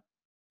 but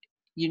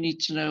you need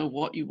to know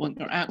what you want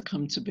your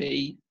outcome to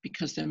be,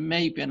 because there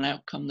may be an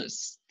outcome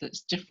that's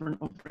different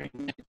or very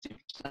negative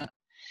to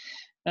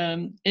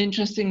that.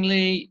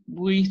 Interestingly,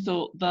 we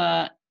thought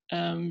that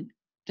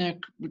there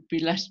would be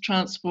less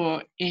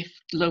transport if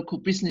local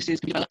businesses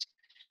developed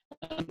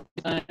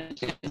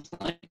ideas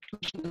like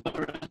the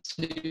borough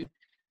to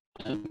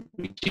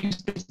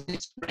reduce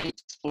business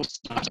rates for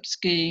startup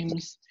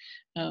schemes,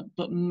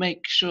 but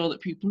make sure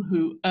that people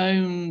who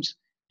owned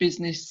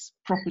business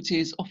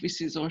properties,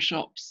 offices or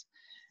shops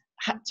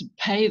had to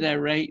pay their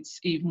rates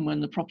even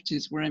when the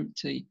properties were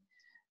empty,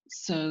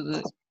 so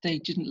that they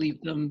didn't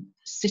leave them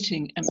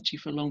sitting empty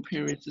for long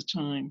periods of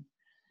time.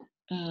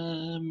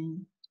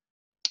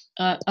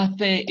 I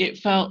think it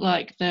felt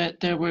like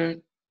there were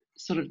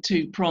sort of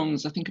two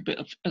prongs. I think a bit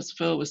of, as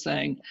Phil was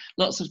saying,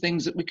 lots of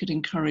things that we could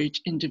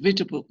encourage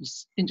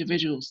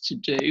individuals to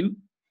do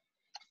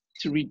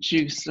to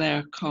reduce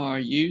their car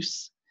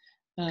use,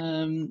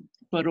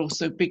 but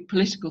also big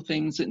political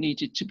things that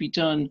needed to be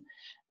done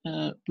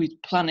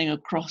with planning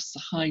across the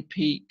High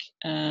Peak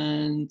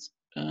and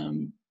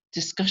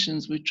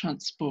discussions with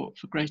Transport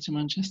for Greater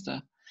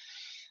Manchester.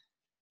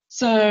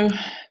 So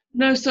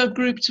no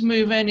subgroup to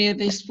move any of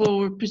this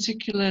forward,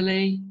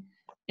 particularly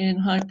in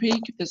High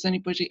Peak. If there's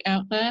anybody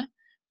out there,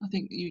 I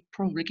think you'd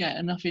probably get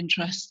enough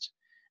interest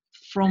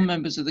from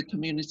members of the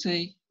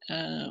community.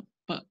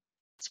 But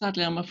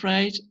sadly, I'm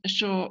afraid, a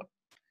short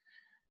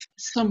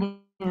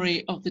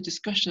summary of the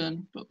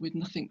discussion, but with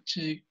nothing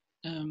to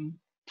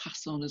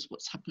pass on as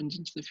what's happened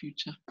into the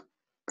future.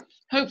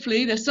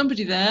 Hopefully there's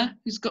somebody there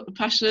who's got the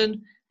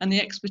passion and the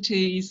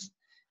expertise,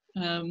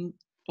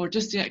 or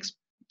just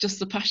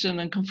the passion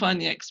and can find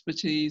the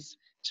expertise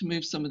to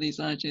move some of these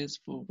ideas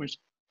forward.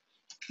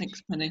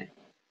 Thanks, Penny.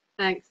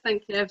 Thanks,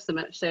 thank you ever so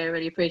much, Sarah. I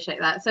really appreciate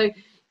that. So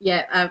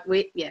yeah,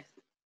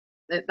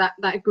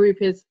 that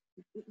group is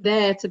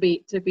there to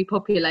be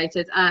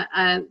populated.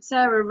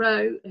 Sarah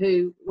Rowe,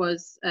 who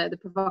was the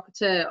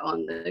provocateur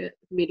on the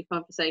community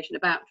conversation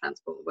about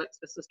transport, works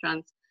for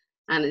Sustrans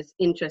and is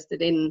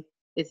interested in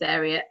this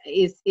area,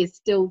 is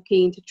still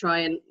keen to try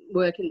and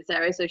work in this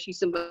area. So she's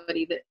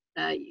somebody that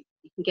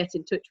you can get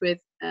in touch with,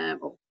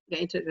 or get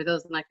in touch with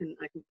us, and I can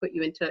put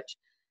you in touch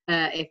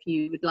if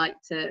you would like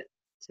to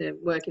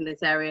work in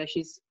this area.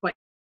 She's quite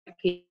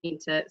keen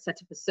to set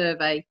up a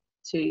survey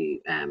to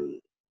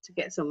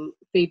get some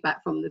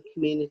feedback from the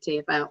community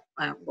about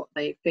what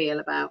they feel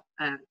about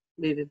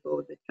moving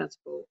forward with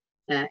transport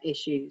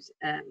issues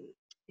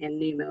in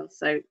New Mills.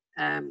 So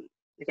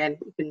again,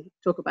 we can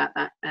talk about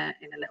that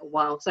in a little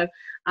while. So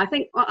I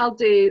think what I'll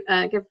do,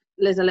 give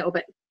Liz a little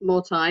bit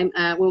more time.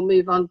 We'll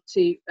move on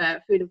to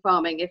food and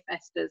farming if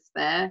Esther's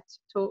there to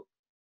talk.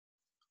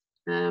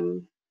 That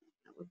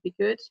would be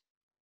good.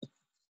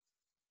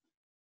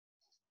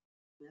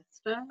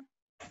 Esther?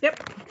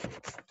 Yep.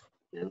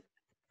 No.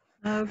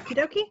 Okie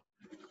dokie.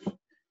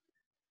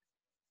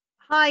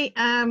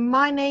 Hi,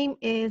 my name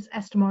is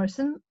Esther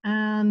Morrison,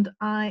 and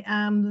I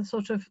am the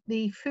sort of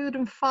the food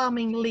and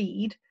farming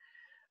lead.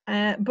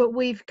 But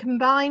we've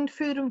combined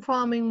food and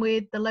farming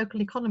with the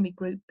local economy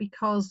group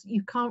because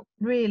you can't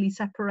really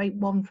separate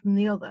one from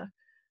the other.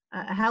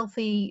 A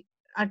healthy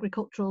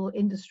agricultural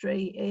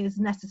industry is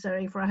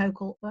necessary for a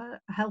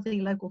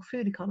healthy local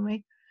food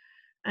economy.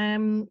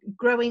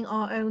 Growing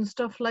our own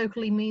stuff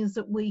locally means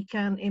that we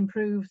can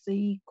improve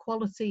the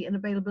quality and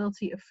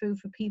availability of food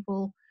for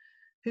people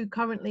who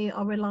currently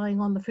are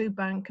relying on the food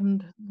bank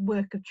and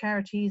work of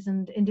charities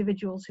and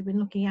individuals who've been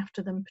looking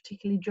after them,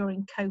 particularly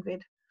during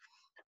COVID.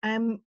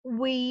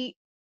 We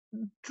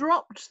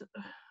dropped,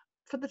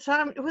 for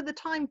the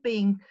time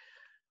being,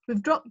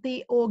 we've dropped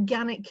the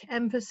organic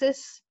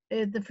emphasis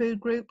in the food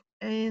group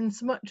in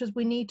so much as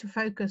we need to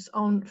focus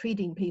on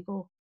feeding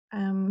people.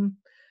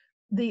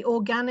 The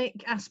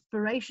organic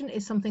aspiration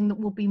is something that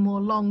will be more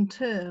long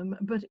term,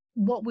 but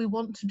what we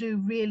want to do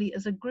really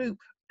as a group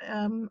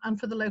and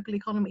for the local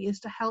economy is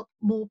to help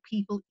more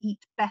people eat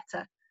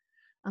better.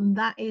 And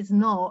that is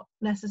not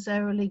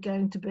necessarily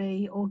going to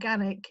be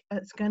organic.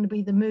 It's going to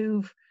be the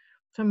move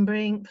from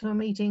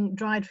eating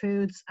dried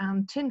foods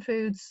and tin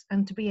foods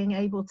and to being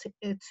able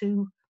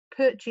to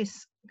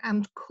purchase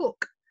and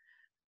cook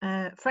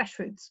fresh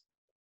foods,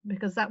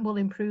 because that will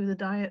improve the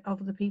diet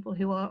of the people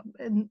who are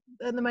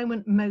at the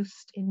moment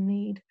most in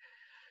need.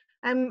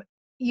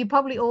 You've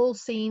probably all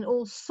seen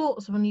all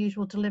sorts of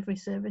unusual delivery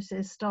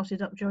services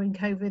started up during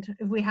COVID.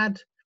 If we had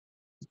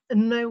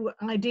no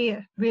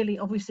idea, really,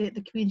 obviously at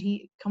the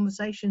community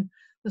conversation,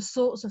 the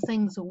sorts of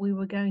things that we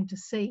were going to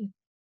see.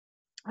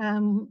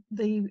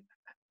 The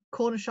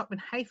corner shop in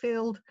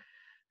Hayfield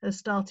has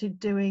started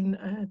doing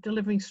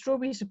delivering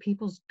strawberries to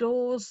people's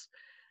doors.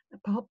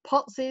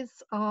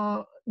 Potsy's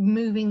are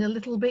moving a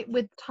little bit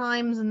with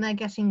times and they're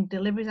getting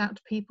deliveries out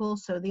to people.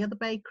 So the other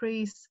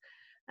bakeries,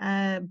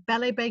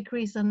 ballet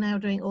bakeries are now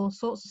doing all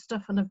sorts of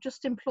stuff, and have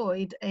just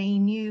employed a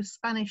new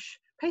Spanish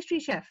pastry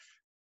chef.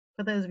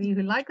 For those of you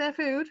who like their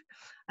food,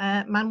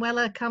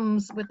 Manuela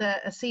comes with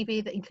a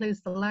CV that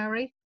includes the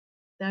Lowry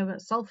down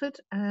at Salford,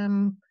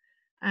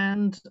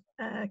 and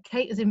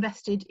Kate has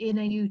invested in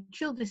a new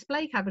chill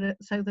display cabinet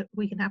so that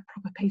we can have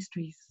proper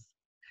pastries.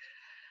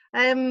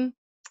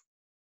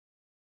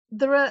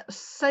 There are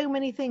so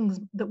many things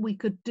that we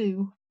could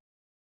do,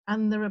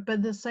 and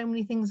there's so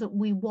many things that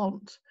we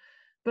want.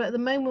 But at the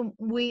moment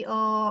we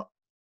are,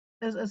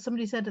 as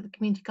somebody said at the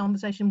community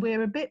conversation,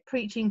 we're a bit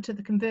preaching to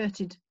the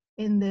converted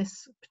in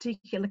this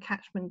particular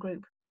catchment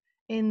group,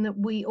 in that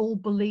we all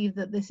believe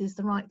that this is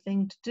the right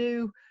thing to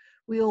do.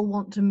 We all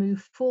want to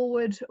move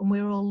forward, and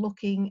we're all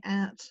looking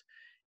at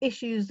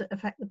issues that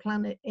affect the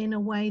planet in a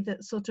way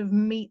that sort of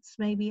meets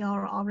maybe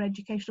our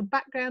educational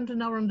background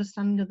and our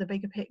understanding of the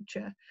bigger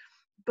picture.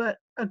 But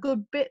a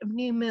good bit of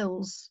New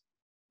Mills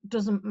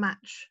doesn't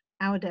match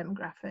our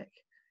demographic.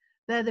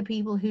 They're the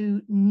people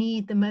who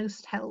need the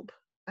most help.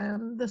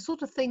 The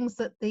sort of things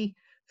that the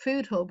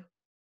Food Hub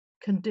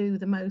can do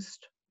the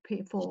most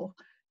for,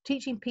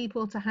 teaching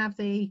people to have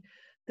the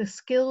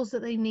skills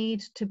that they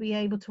need to be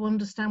able to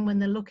understand when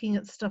they're looking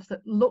at stuff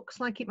that looks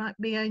like it might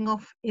be going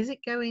off. Is it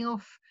going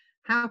off?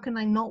 How can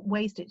I not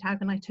waste it? How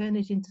can I turn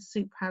it into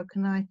soup? How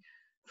can I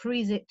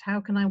freeze it? How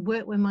can I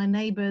work with my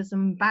neighbours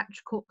and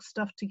batch cook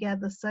stuff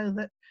together so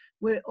that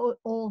we're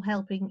all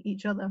helping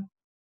each other?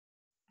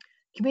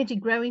 Community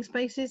growing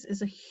spaces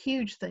is a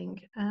huge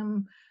thing,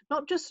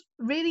 not just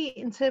really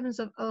in terms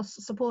of us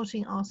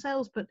supporting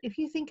ourselves, but if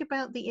you think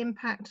about the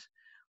impact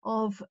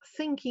of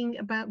thinking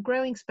about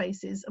growing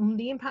spaces and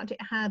the impact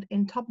it had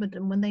in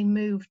Todmorden when they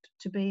moved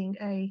to being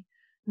an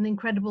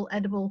incredible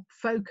edible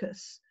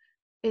focus.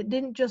 It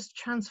didn't just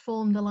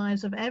transform the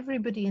lives of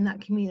everybody in that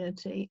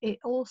community, it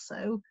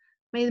also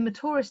made them a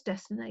tourist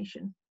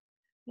destination.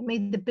 It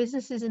made the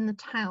businesses in the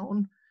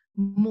town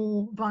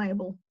more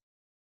viable.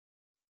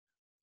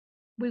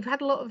 We've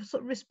had a lot of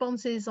sort of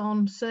responses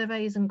on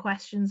surveys and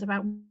questions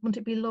about, wouldn't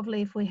it be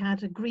lovely if we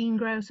had a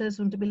greengrocers?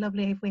 Wouldn't it be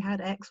lovely if we had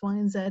X, Y,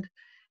 and Z?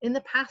 In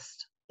the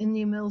past, in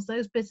New Mills,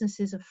 those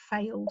businesses have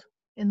failed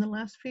in the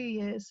last few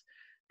years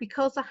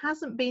because there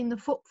hasn't been the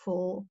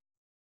footfall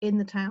in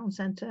the town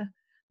centre.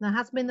 There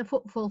has been the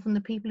footfall from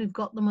the people who've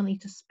got the money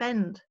to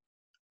spend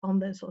on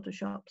those sort of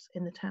shops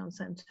in the town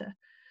centre.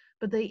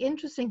 But the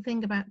interesting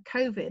thing about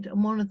COVID,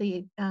 and one of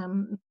the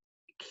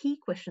key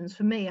questions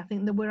for me, I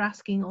think, that we're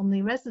asking on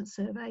the resident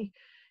survey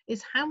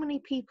is how many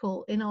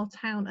people in our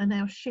town are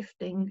now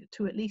shifting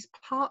to at least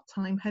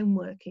part-time home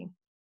working.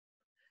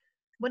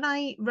 When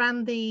I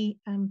ran the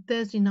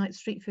Thursday night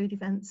street food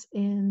events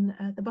in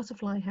the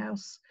Butterfly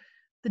House,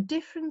 the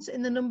difference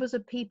in the numbers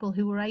of people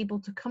who were able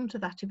to come to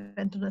that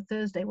event on a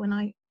Thursday, when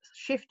I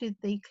shifted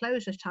the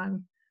closure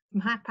time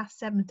from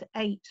 7:30 to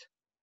 8,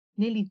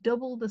 nearly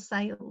double the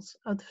sales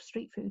of the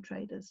street food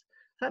traders.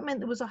 So that meant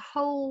there was a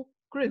whole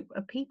group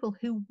of people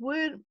who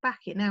weren't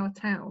back in our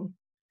town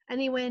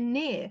anywhere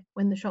near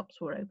when the shops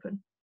were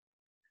open,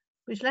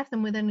 which left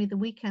them with only the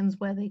weekends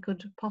where they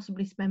could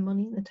possibly spend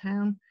money in the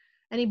town.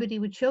 Anybody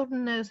with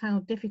children knows how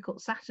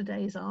difficult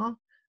Saturdays are,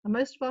 and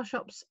most of our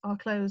shops are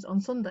closed on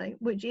Sunday,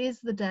 which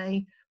is the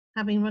day,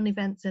 having run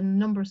events in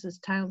numerous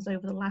towns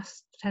over the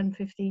last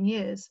 10-15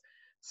 years,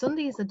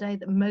 Sunday is the day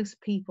that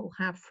most people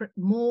have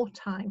more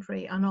time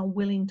free and are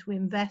willing to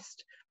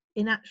invest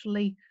in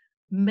actually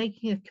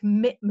making a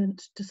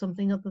commitment to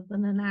something other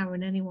than an hour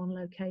in any one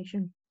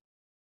location.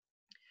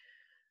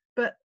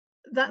 But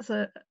that's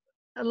a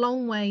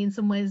long way in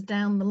some ways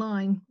down the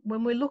line.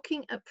 When we're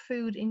looking at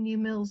food in new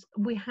mills,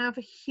 we have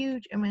a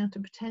huge amount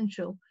of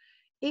potential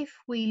if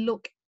we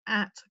look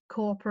at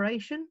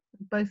cooperation,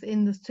 both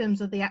in the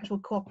terms of the actual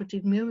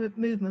cooperative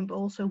movement, but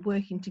also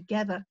working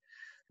together.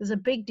 There's a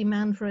big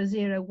demand for a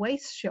zero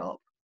waste shop,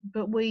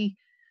 but we,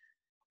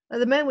 at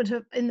the moment,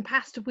 in the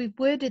past, we've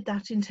worded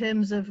that in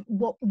terms of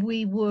what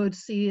we would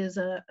see as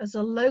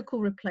a local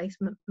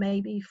replacement,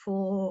 maybe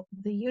for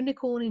the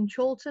Unicorn in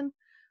Chorlton,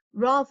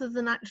 rather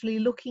than actually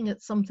looking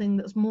at something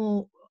that's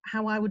more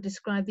how I would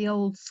describe the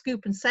old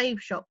scoop and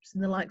save shops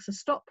in the likes of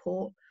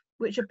Stockport,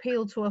 which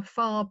appeal to a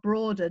far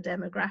broader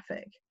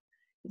demographic.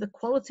 The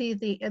quality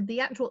of the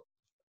actual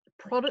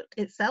product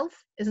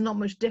itself is not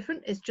much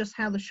different, it's just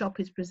how the shop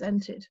is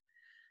presented.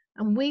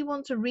 And we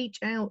want to reach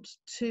out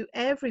to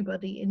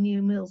everybody in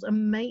new mills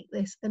and make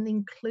this an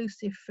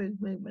inclusive food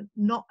movement,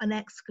 not an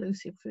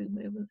exclusive food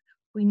movement.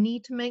 We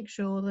need to make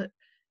sure that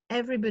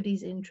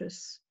everybody's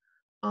interests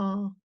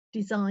are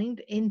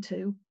designed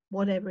into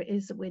whatever it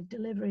is that we're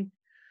delivering.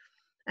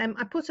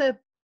 I put a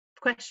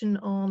question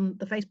on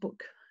the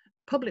Facebook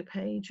public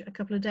page a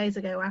couple of days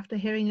ago after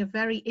hearing a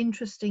very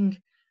interesting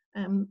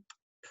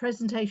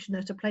presentation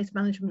at a place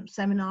management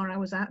seminar I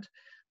was at.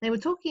 They were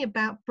talking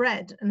about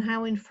bread and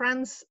how in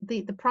France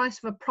the price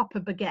of a proper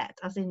baguette,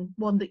 as in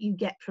one that you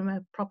get from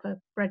a proper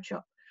bread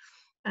shop,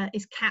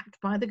 is capped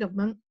by the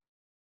government.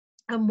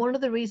 And one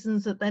of the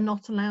reasons that they're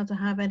not allowed to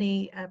have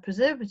any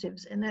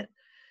preservatives in it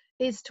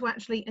is to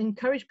actually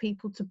encourage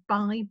people to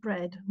buy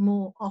bread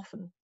more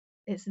often.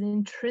 It's an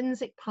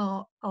intrinsic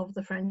part of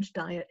the French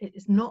diet. It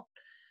is not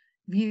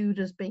viewed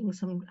as being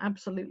some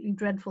absolutely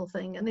dreadful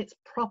thing, and it's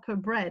proper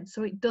bread,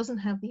 so it doesn't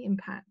have the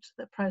impact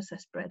that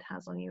processed bread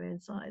has on your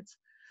insides.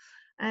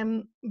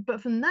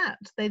 But from that,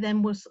 they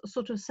then was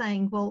sort of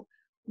saying, well,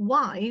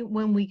 why,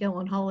 when we go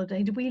on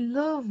holiday, do we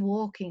love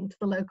walking to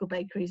the local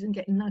bakeries and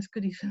getting nice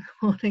goodies in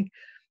the morning,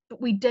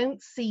 but we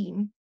don't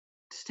seem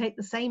to take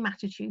the same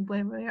attitude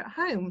when we're at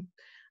home?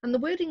 And the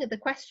wording of the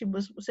question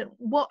was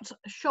what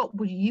shop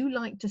would you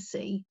like to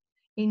see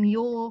in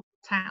your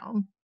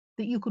town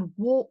that you could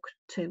walk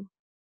to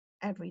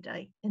every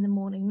day in the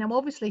morning? Now,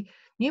 obviously,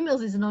 New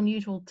Mills is an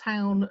unusual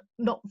town,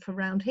 not for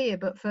around here,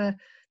 but for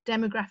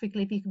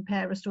demographically, if you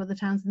compare us to other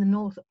towns in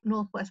the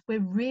northwest, we're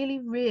really,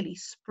 really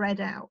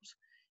spread out.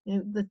 You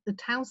know, the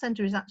town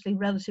centre is actually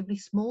relatively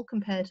small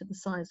compared to the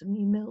size of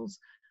New Mills,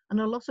 and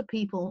a lot of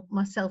people,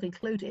 myself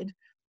included,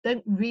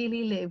 don't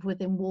really live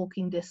within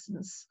walking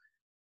distance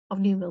of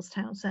New Mills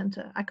town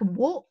centre. I can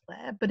walk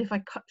there, but if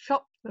I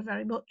shop for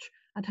very much,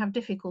 I'd have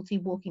difficulty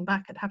walking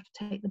back. I'd have to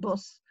take the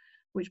bus,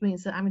 which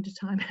means that I'm having to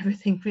time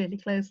everything really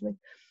closely.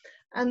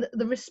 And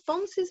the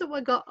responses that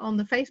we got on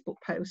the Facebook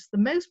post, the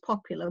most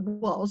popular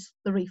was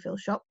the refill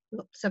shop. We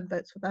got 7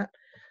 votes for that.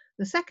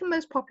 The second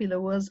most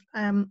popular was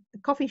a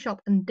coffee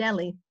shop and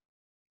deli.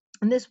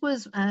 And this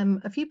was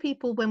a few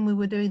people, when we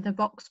were doing the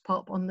Vox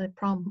Pop on the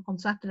prom on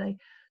Saturday,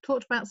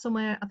 talked about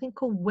somewhere, I think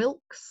called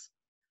Wilkes,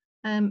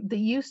 that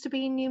used to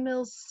be in New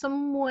Mills,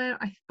 somewhere,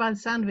 by the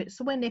sound of it,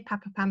 somewhere near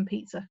Papa Pan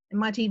Pizza. It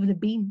might even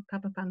have been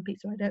Papa Pan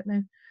Pizza, I don't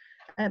know.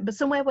 But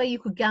somewhere where you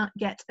could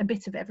get a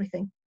bit of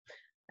everything.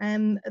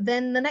 Then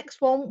the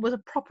next one was a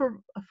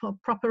proper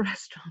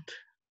restaurant.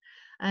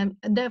 And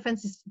no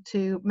offences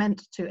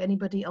meant to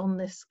anybody on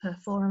this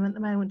forum at the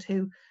moment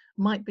who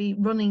might be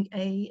running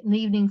an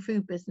evening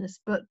food business,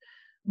 but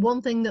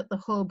one thing that the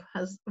hub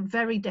has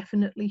very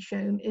definitely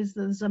shown is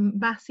there's a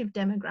massive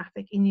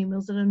demographic in New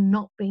Mills that are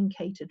not being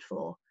catered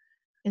for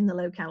in the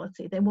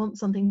locality. They want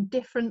something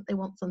different, they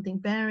want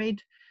something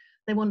varied,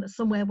 they want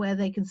somewhere where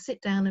they can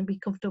sit down and be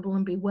comfortable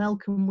and be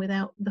welcome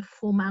without the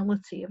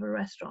formality of a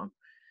restaurant.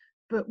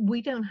 But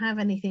we don't have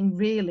anything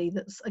really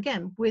that's,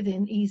 again,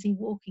 within easy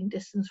walking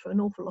distance for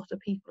an awful lot of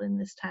people in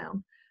this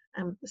town.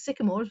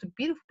 Sycamore is a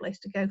beautiful place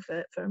to go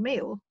for a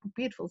meal,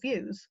 beautiful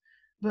views,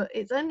 but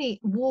it's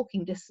only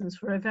walking distance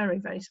for a very,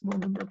 very small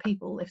number of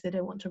people if they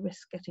don't want to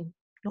risk getting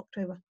knocked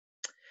over.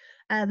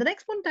 The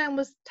next one down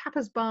was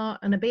tapas bar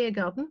and a beer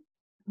garden.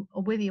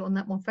 I'm with you on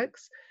that one,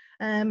 folks.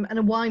 And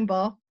a wine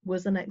bar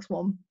was the next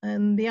one.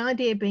 And the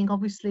idea being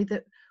obviously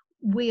that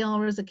we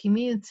are, as a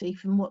community,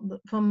 from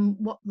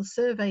what the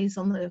surveys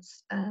on the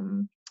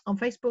on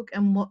Facebook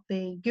and what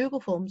the Google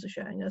forms are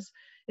showing us,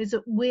 is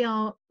that we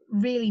are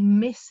really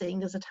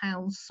missing as a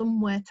town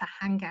somewhere to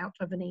hang out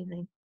of an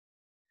evening.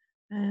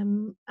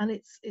 And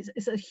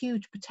it's a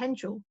huge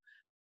potential,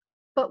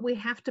 but we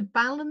have to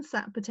balance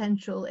that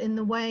potential in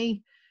the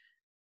way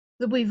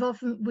that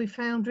we've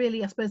found,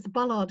 really, I suppose, the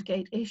Bollard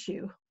Gate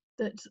issue,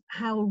 that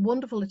how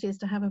wonderful it is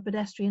to have a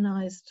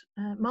pedestrianised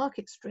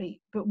market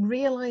street, but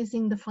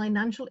realising the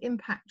financial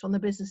impact on the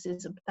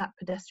businesses of that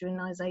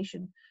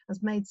pedestrianisation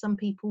has made some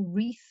people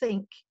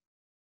rethink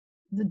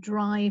the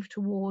drive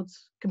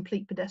towards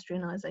complete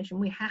pedestrianisation.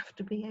 We have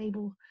to be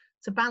able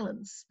to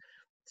balance.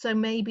 So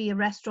maybe a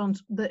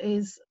restaurant that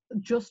is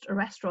just a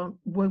restaurant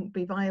won't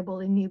be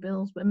viable in new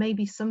builds, but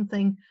maybe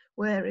something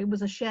where it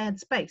was a shared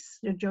space.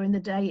 During the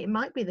day, it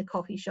might be the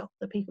coffee shop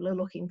that people are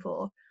looking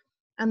for,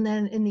 and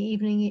then in the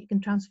evening it can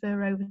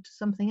transfer over to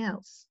something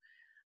else.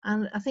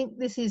 And I think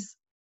this is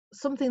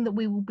something that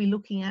we will be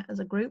looking at as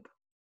a group.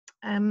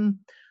 I'm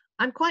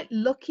quite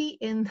lucky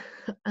in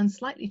and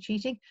slightly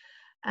cheating.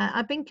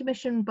 I've been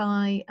commissioned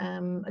by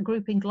a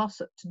group in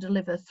Glossop to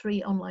deliver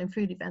 3 online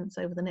food events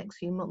over the next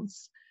few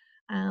months,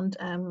 and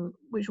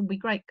which will be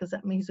great because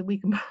that means that we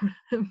can borrow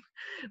them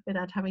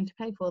without having to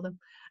pay for them.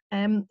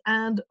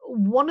 And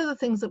one of the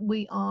things that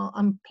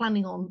I'm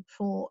planning on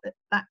for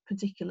that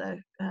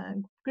particular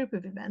group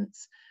of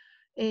events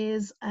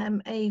is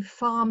a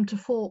farm to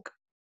fork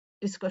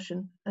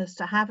discussion as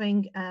to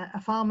having a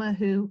farmer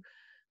who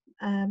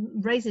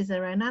raises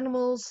their own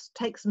animals,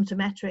 takes them to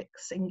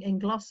metrics in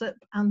Glossop,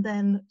 and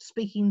then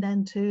speaking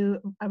then to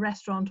a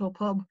restaurant or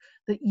pub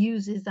that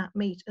uses that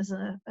meat as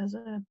a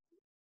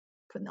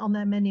on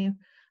their menu,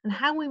 and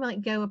how we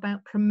might go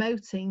about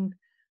promoting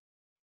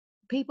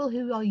people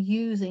who are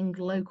using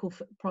local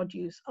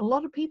produce. A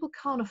lot of people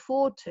can't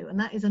afford to, and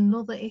that is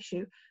another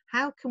issue.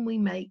 How can we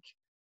make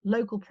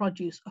local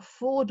produce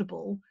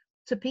affordable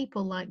to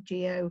people like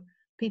Geo,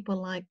 people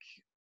like,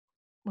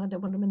 I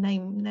don't want to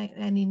naming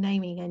any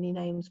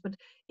names, but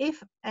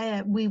if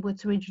we were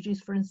to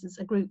introduce, for instance,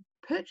 a group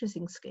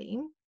purchasing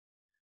scheme,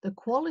 the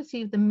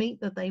quality of the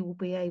meat that they will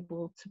be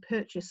able to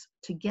purchase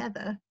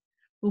together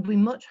will be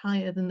much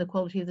higher than the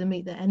quality of the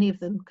meat that any of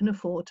them can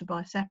afford to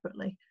buy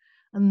separately.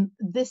 And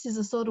this is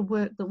the sort of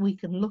work that we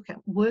can look at,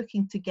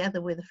 working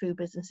together with the food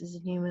businesses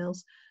and new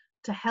mills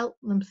to help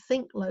them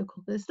think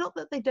local. It's not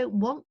that they don't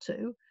want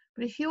to,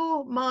 but if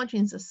your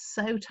margins are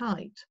so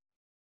tight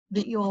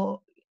that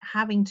you're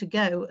having to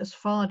go as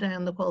far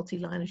down the quality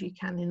line as you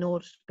can in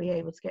order to be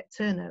able to get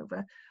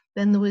turnover,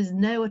 then there is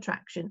no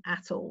attraction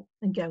at all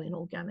in going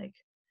organic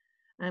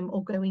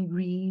or going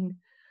green.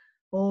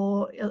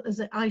 Or as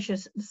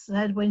Aisha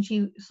said when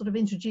she sort of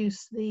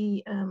introduced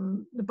the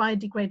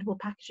biodegradable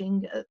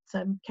packaging at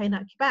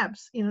Kainat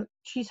Kebabs,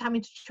 she's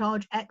having to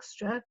charge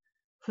extra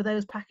for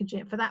that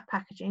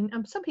packaging,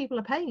 and some people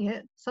are paying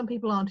it, some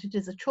people aren't. It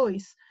is a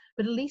choice,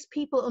 but at least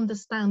people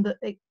understand that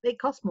it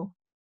costs more.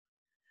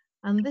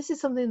 And this is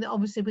something that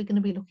obviously we're going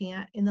to be looking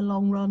at in the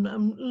long run,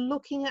 and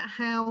looking at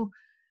how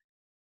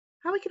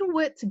we can all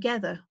work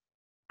together,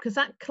 because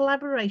that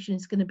collaboration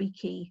is going to be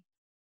key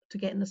to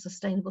getting a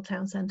sustainable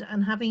town centre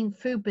and having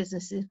food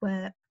businesses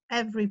where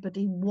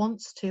everybody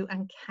wants to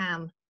and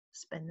can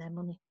spend their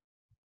money.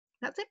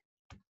 That's it.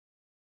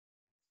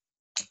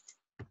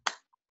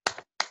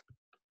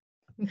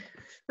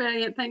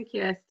 Brilliant, thank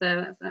you,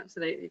 Esther. That's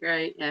absolutely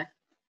great. Yeah,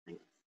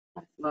 thanks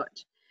so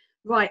much.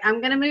 Right, I'm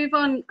going to move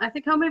on. I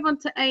think I'll move on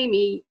to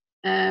Amy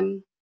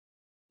now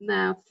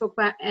to talk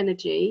about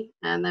energy,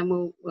 and then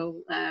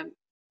we'll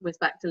whiz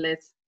back to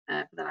Liz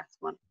for the last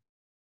one.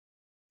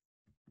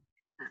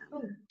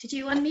 Oh, did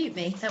you unmute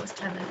me? That was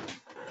clever.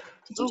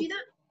 Did you do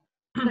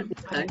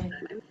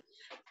that?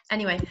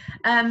 Anyway,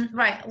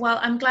 right. Well,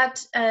 I'm glad,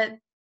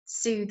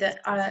 Sue, that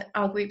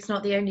our group's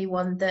not the only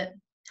one that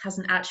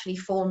hasn't actually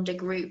formed a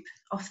group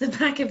off the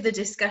back of the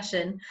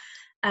discussion.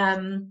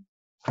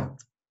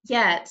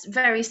 Yeah, it's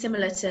very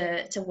similar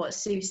to what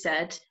Sue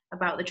said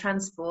about the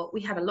transport. We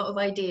had a lot of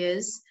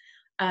ideas.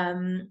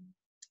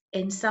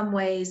 In some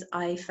ways,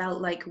 I felt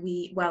like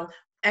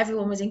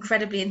everyone was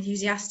incredibly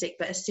enthusiastic,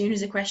 but as soon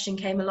as a question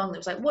came along that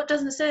was like, what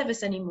doesn't serve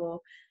us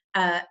anymore?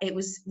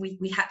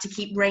 We had to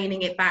keep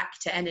reining it back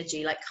to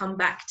energy, like come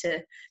back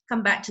to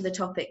the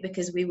topic,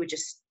 because we were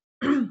just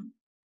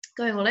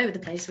going all over the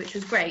place, which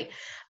was great.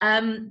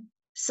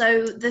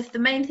 So the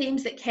main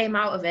themes that came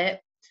out of it,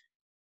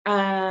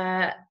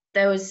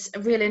 there was a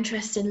real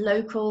interest in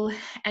local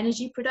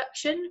energy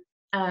production,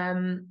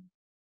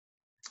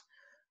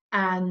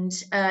 and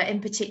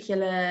in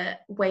particular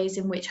ways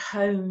in which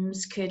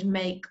homes could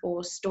make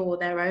or store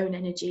their own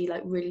energy,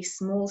 like really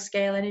small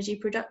scale energy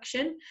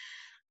production.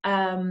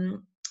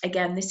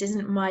 Again, this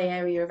isn't my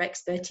area of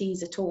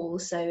expertise at all,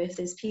 so if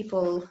there's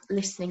people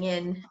listening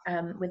in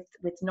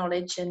with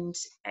knowledge and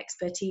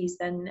expertise,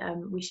 then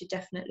we should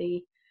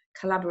definitely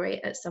collaborate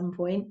at some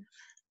point.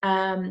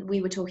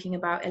 We were talking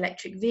about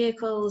electric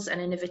vehicles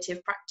and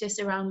innovative practice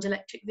around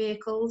electric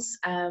vehicles.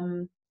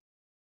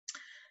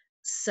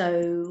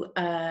 So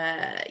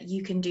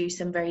you can do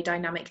some very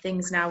dynamic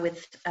things now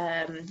with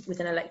an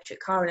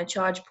electric car and a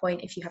charge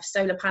point. If you have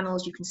solar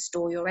panels, you can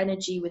store your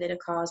energy within a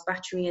car's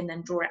battery and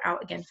then draw it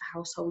out again for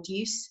household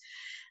use.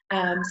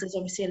 So there's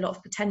obviously a lot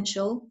of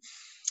potential,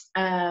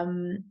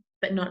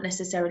 but not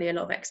necessarily a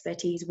lot of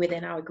expertise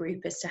within our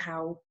group as to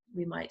how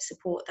we might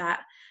support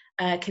that.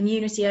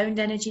 Community-owned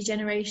energy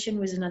generation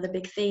was another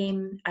big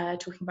theme,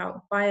 talking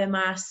about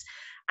biomass,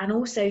 and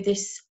also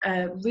this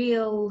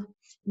real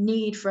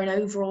need for an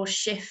overall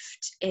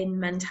shift in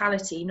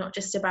mentality, not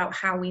just about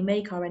how we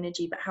make our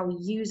energy, but how we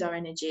use our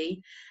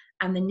energy,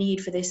 and the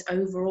need for this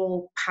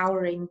overall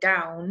powering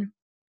down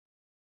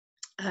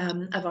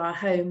of our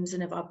homes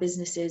and of our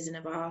businesses and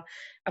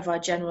of our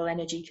general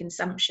energy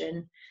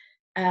consumption.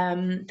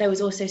 There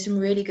was also some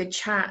really good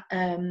chat.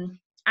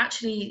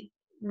 Actually,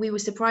 we were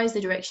surprised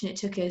the direction it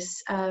took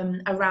us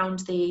around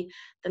the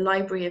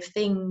library of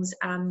things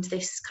and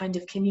this kind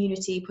of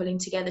community pulling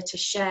together to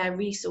share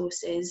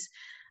resources.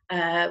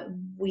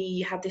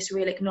 We had this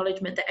real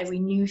acknowledgement that every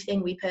new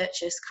thing we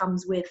purchase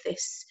comes with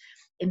this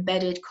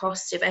embedded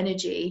cost of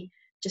energy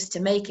just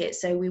to make it.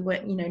 So we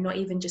weren't, not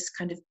even just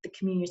kind of the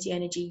community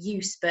energy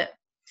use, but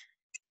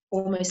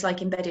almost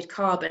like embedded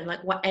carbon,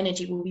 like what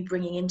energy we'll be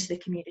bringing into the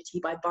community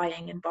by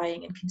buying and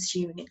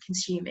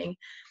consuming.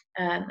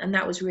 And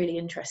that was really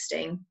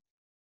interesting.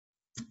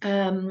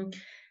 And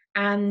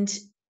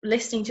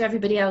listening to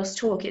everybody else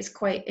talk, it's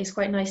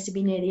quite nice to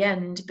be near the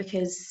end,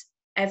 because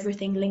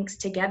everything links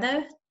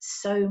together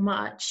so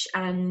much.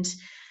 And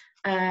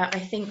I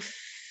think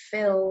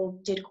Phil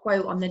did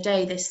quote on the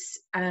day this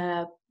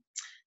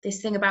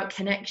thing about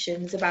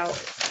connections,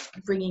 about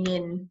bringing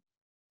in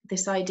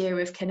this idea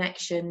of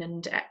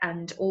connection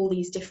and all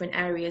these different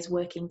areas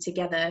working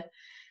together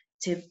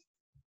to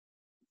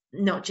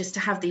not just to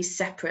have these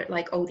separate,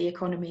 like, the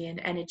economy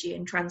and energy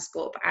and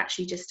transport, but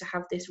actually just to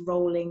have this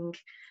rolling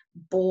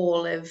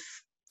ball of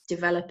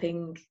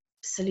developing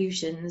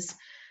solutions.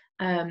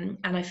 And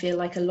I feel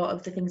like a lot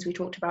of the things we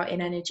talked about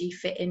in energy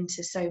fit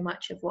into so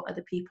much of what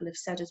other people have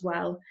said as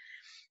well.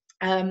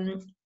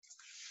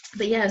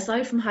 But yeah,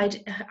 aside from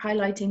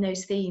highlighting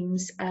those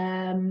themes,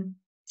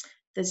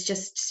 there's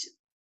just,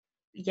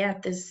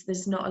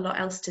 there's not a lot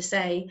else to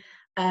say.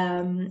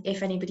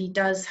 If anybody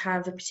does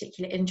have a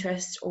particular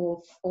interest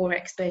or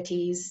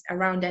expertise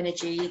around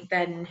energy,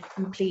 then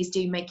please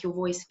do make your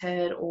voice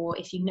heard, or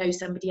if you know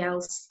somebody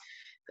else,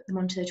 put them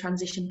onto the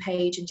transition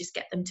page and just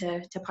get them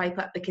to pipe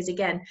up, because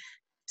again,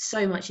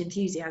 so much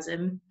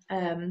enthusiasm.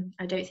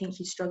 I don't think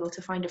you'd struggle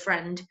to find a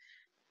friend.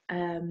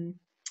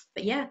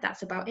 But yeah,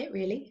 that's about it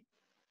really.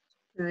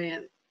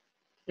 Brilliant.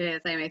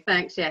 Cheers, Amy.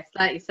 Thanks. Yes,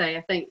 like you say,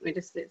 I think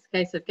it's a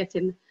case of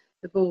getting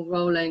the ball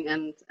rolling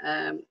and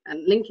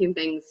linking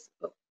things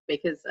up,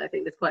 because I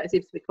think it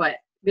seems to be quite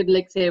good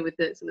links here with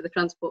some of the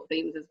transport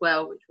themes as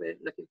well, which we're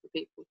looking for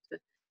people to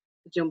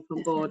jump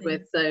on board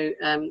with. So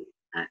I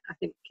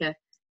think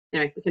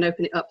we can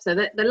open it up. So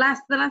the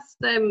last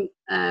theme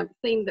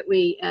that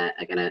we are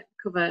going to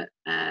cover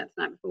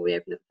tonight before we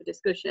open up for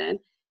discussion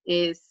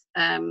is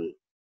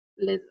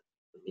Liz.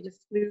 Let me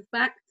just move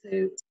back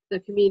to the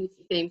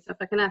community theme. So if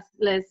I can ask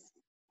Liz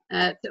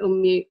to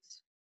unmute.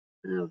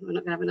 Oh, we're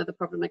not going to have another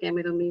problem again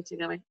with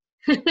unmuting, are we?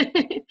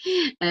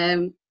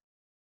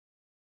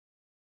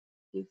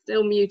 You're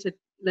still muted,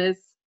 Liz.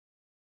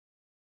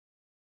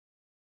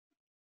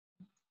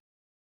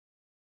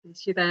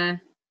 Is she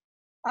there?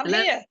 I'm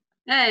Hello? here.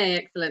 Hey,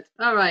 excellent.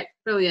 All right,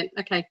 brilliant.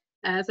 Okay,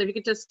 so if you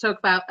could just talk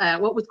about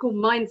what was called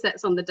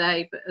mindsets on the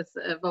day, but has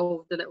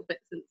evolved a little bit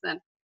since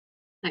then.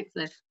 Thanks,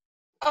 Liz.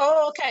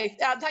 Oh, okay.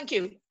 Thank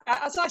you.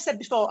 As I said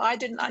before, I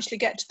didn't actually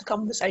get to the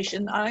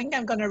conversation. I think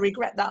I'm going to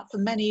regret that for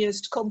many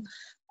years to come.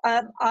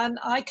 And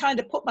I kind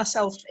of put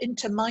myself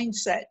into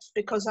mindsets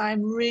because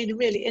I'm really,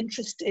 really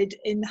interested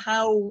in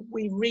how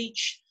we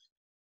reach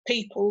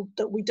people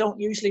that we don't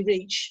usually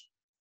reach.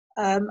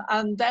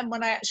 And then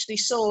when I actually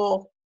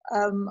saw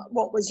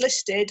what was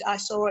listed, I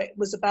saw it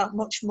was about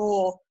much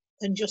more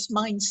than just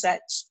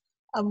mindsets.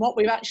 And what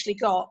we've actually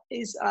got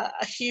is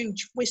a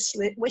huge wish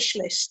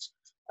list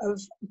of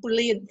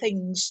brilliant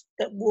things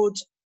that would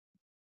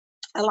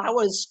allow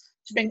us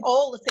to bring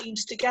all the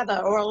themes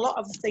together, or a lot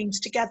of the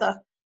themes together,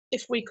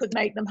 if we could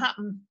make them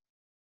happen.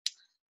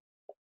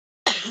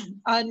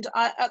 And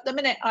at the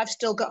minute, I've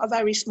still got a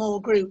very small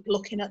group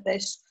looking at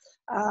this.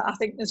 I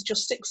think there's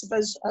just 6 of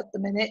us at the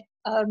minute,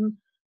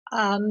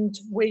 and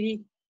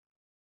we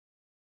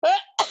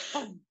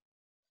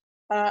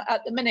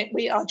at the minute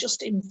we are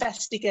just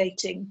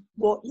investigating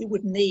what you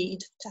would need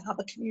to have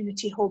a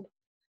community hub.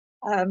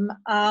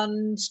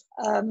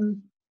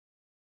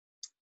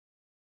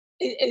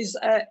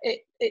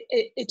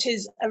 It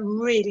is a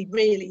really,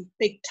 really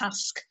big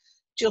task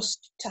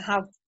just to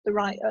have the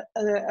right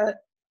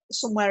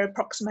somewhere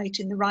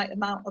approximating the right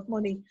amount of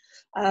money.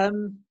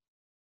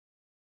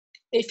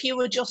 If you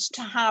were just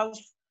to have,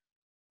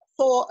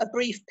 for a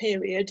brief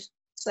period,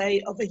 say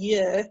of a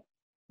year,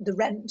 the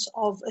rent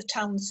of a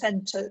town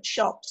centre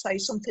shop, say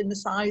something the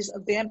size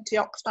of the empty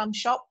Oxfam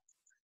shop.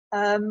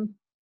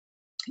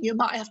 You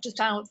might have to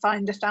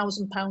find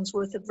 £1,000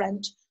 worth of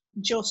rent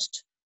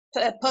just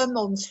per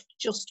month,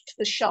 just for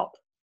the shop.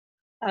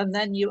 And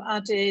then you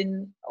add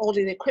in all of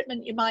the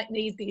equipment you might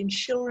need, the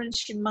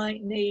insurance you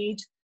might need,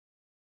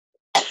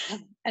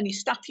 any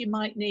staff you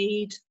might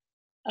need.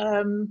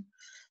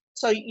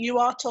 So you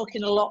are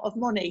talking a lot of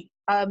money.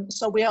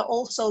 So we are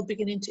also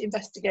beginning to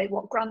investigate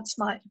what grants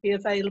might be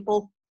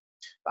available.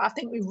 But I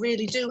think we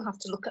really do have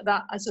to look at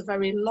that as a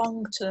very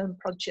long-term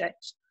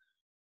project.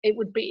 It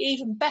would be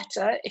even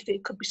better if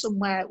it could be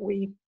somewhere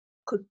we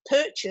could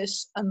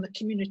purchase and the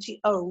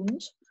community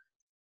owned.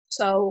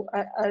 So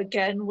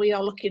again, we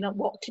are looking at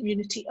what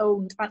community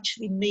owned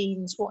actually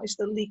means. What is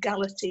the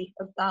legality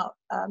of that?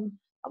 I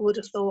would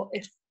have thought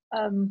if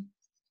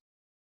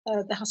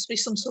there has to be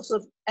some sort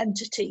of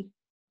entity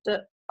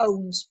that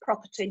owns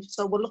property.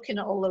 So we're looking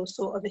at all those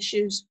sort of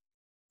issues.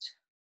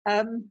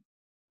 But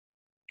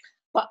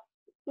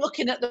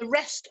looking at the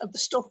rest of the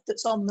stuff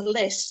that's on the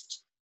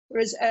list,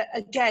 there is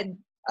again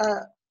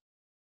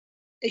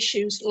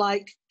issues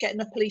like getting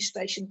a police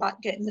station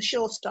back, getting the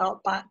Shore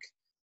Start back,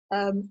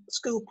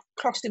 school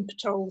crossing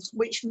patrols,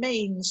 which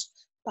means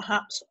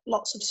perhaps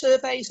lots of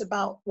surveys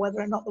about whether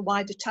or not the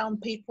wider town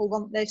people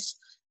want this,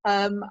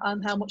 and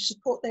how much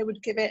support they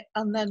would give it,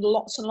 and then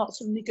lots and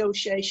lots of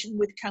negotiation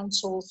with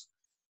councils.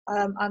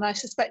 And I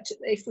suspect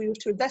if we were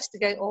to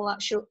investigate all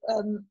that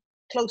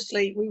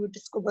closely, we would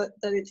discover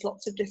that it's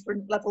lots of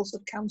different levels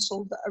of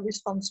council that are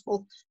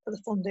responsible for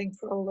the funding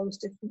for all those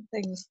different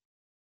things.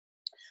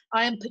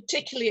 I am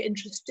particularly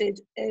interested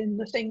in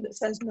the thing that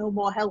says no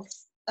more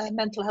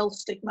mental health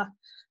stigma.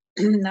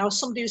 Now, as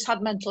somebody who's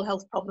had mental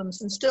health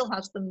problems and still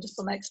has them to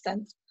some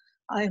extent,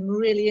 I am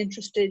really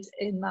interested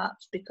in that,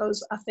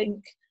 because I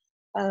think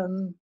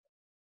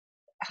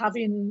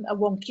having a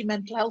wonky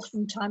mental health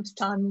from time to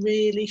time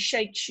really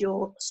shakes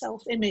your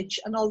self-image.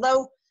 And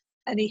although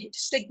any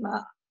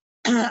stigma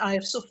I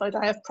have suffered,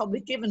 I have probably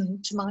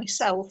given to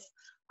myself,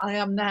 I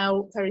am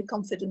now very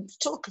confident to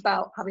talk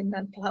about having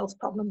mental health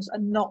problems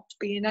and not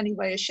be in any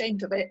way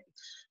ashamed of it.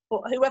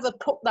 But whoever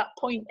put that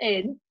point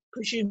in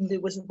presumably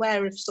was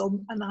aware of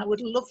some, and I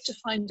would love to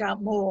find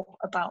out more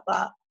about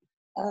that,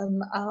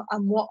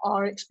 and what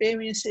our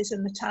experience is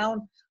in the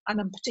town. And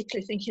I'm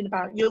particularly thinking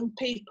about young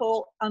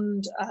people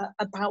and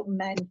about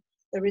men.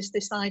 There is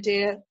this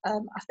idea,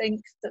 I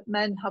think, that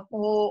men have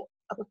more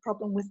of a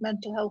problem with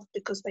mental health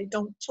because they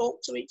don't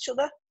talk to each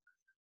other.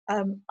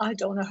 I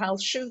don't know how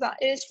true that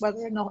is, whether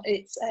or not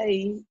it's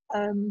a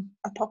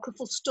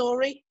apocryphal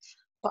story,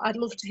 but I'd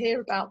love to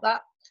hear about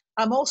that.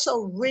 I'm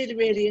also really,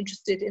 really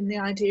interested in the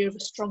idea of a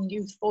strong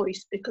youth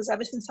voice, because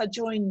ever since I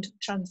joined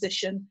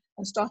Transition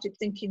and started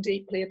thinking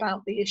deeply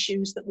about the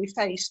issues that we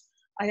face,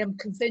 I am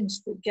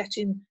convinced that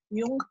getting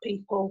young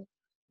people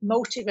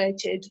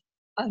motivated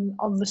and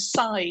on the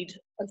side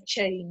of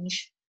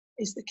change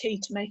is the key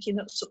to making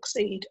it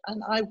succeed.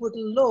 And I would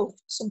love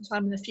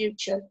sometime in the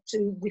future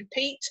to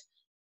repeat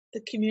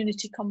the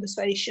community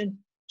conversation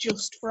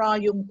just for our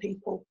young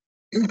people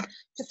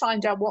to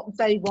find out what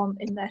they want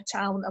in their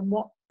town and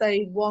what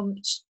they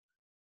want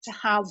to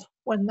have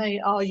when they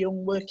are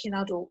young working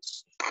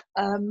adults.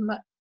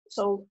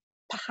 So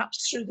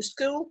perhaps through the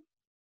school,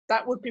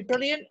 that would be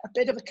brilliant. A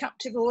bit of a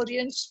captive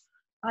audience,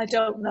 I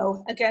don't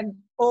know. Again,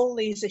 all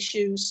these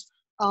issues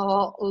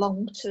are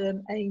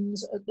long-term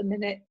aims at the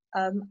minute.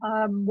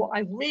 What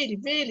I really,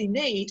 really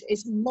need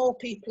is more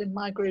people in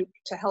my group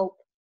to help,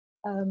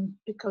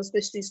 because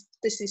this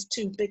is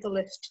too big a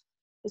list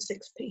for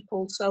 6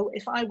 people. So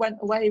if I went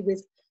away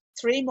with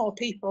 3 more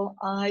people,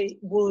 I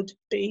would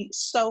be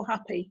so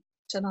happy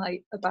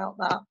tonight about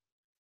that.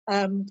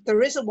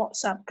 There is a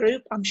WhatsApp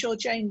group. I'm sure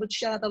Jane would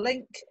share the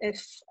link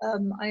if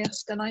I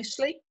ask her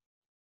nicely.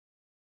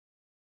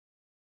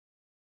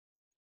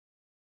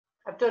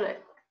 I've done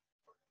it.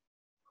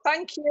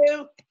 Thank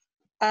you.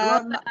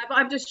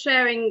 I'm just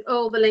sharing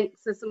all the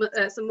links.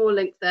 There's some more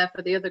links there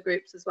for the other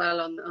groups as well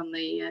on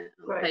the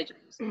page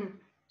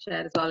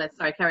shared as well.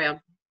 Sorry, carry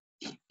on.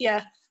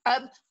 Yeah,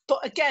 but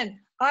again,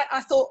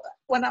 I thought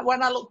when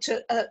I looked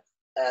at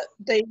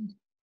the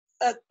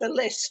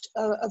list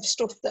of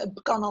stuff that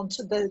had gone on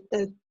to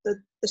the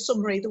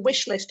summary, the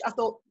wish list, I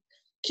thought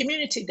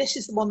community, this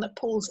is the one that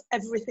pulls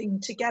everything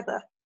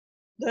together,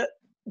 that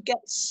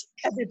gets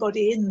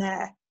everybody in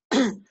there.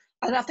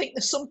 And I think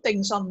there's some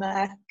things on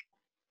there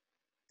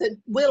that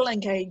will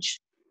engage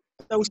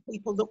those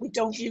people that we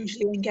don't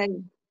usually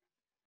engage.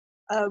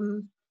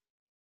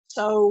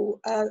 So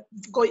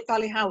Goit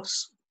Valley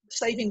House,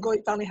 saving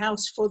Goit Valley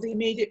House for the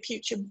immediate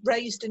future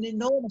raised an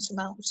enormous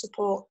amount of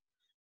support.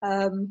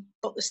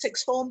 But the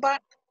 6th form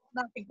back,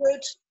 that'd be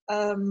good.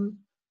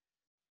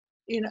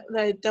 You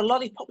know, the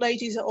lollipop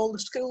ladies at all the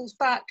schools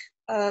back.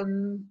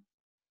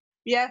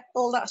 Yeah,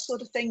 all that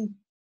sort of thing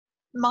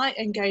might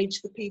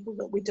engage the people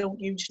that we don't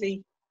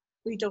usually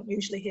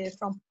hear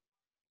from.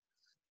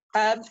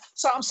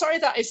 So I'm sorry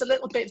that is a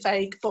little bit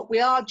vague, but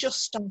we are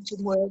just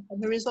starting work and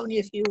there is only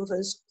a few of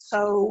us,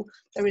 so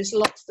there is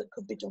lots that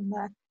could be done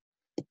there.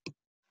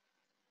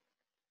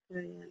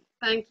 Brilliant.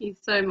 Thank you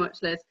so much,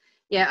 Liz.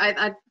 Yeah,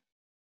 I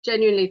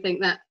genuinely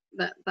think that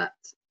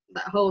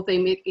whole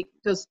thing, it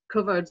does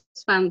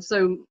span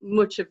so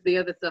much of the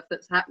other stuff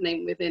that's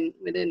happening within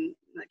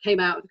that came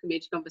out of the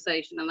community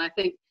conversation. And I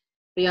think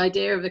the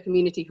idea of a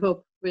community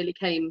hub really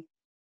came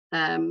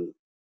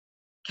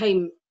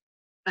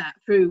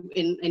through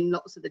in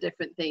lots of the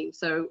different themes.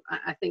 So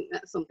I think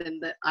that's something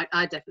that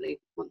I definitely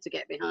want to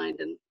get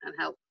behind and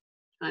help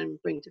try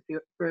and bring to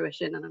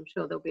fruition, and I'm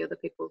sure there'll be other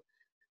people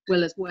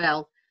will as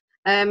well.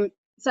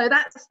 So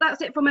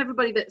that's it from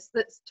everybody that's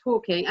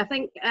talking. I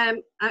think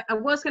I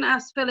was going to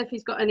ask Phil if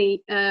he's got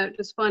any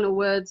just final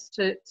words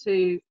to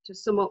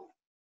sum up.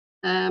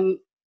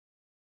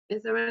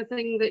 Is there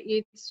anything that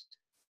you'd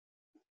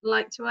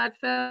like to add,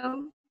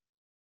 Phil?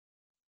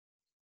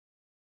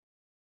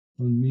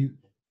 Unmute.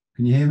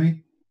 Can you hear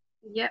me?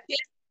 Yep.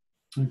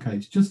 Okay,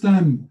 it's just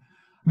I mean,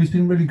 it's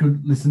been really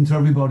good listening to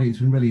everybody. It's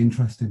been really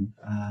interesting.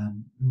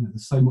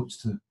 There's so much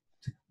to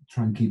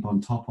try and keep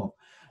on top of.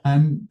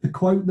 The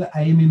quote that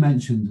Amy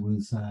mentioned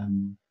was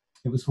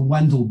it was from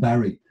Wendell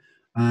Berry,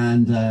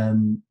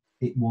 and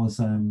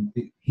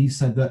he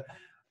said that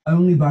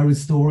only by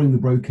restoring the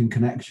broken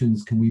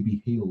connections can we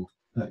be healed.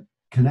 That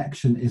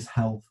connection is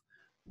health.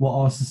 What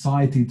our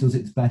society does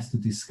its best to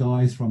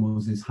disguise from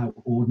us is how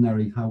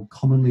ordinary, how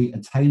commonly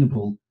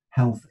attainable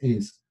health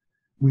is.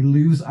 We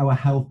lose our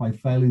health by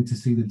failing to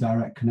see the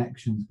direct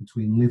connections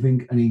between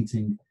living and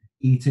eating,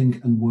 eating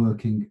and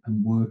working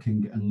and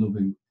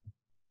loving.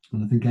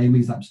 And I think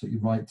Amy's absolutely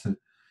right to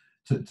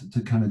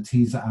kind of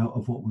tease it out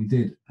of what we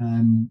did.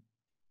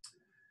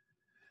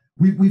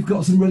 We've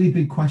got some really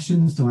big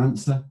questions to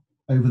answer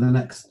over the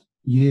next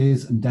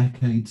years and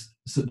decades,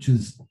 such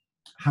as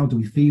how do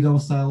we feed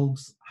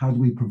ourselves? How do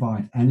we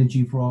provide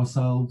energy for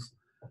ourselves?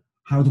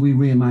 How do we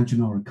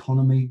reimagine our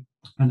economy?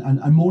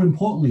 And more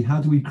importantly,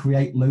 how do we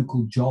create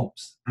local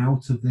jobs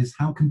out of this?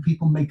 How can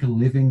people make a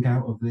living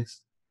out of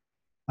this?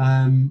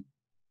 I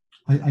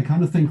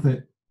kind of think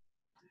that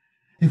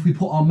if we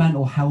put our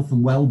mental health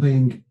and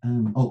well-being,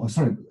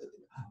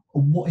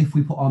 what if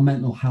we put our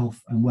mental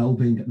health and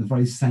well-being at the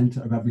very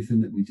center of everything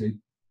that we do,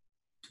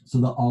 so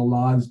that our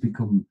lives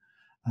become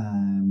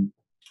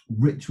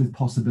rich with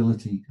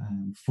possibility,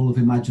 full of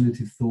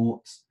imaginative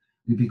thoughts,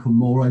 we become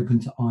more open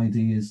to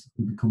ideas,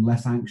 we become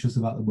less anxious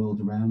about the world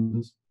around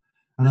us.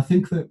 And I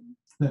think that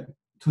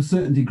to a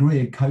certain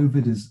degree,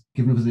 COVID has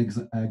given us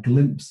a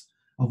glimpse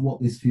of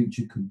what this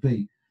future could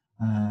be.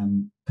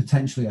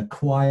 Potentially a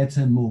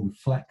quieter, more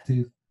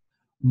reflective,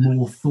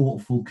 more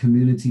thoughtful,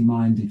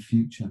 community-minded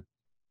future.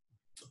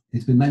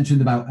 It's been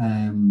mentioned about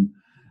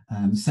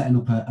setting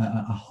up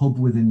a hub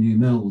within New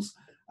Mills.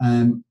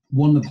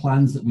 One of the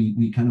plans that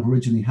we kind of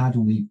originally had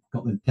when we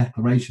got the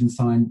declaration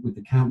signed with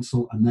the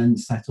council and then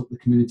set up the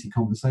community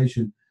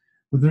conversation,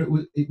 whether it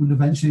would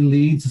eventually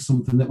lead to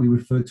something that we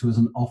refer to as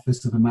an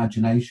office of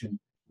imagination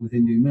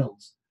within New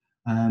Mills.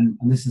 And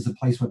this is a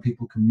place where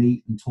people can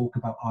meet and talk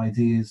about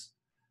ideas,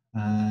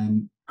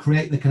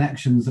 create the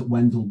connections that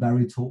Wendell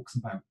Berry talks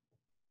about.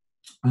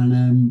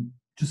 And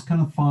just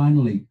kind of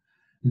finally,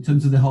 in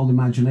terms of the whole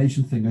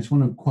imagination thing, I just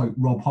want to quote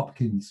Rob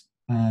Hopkins.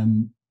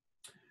 And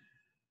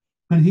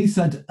he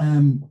said,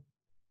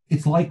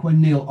 it's like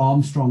when Neil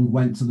Armstrong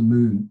went to the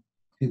moon.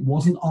 It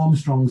wasn't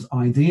Armstrong's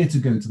idea to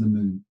go to the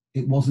moon.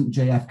 It wasn't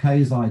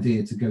JFK's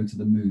idea to go to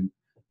the moon,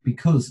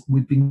 because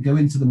we've been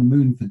going to the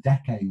moon for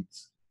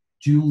decades.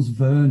 Jules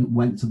Verne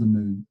went to the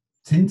moon.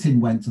 Tintin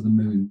went to the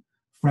moon.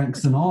 Frank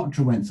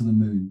Sinatra went to the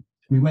moon.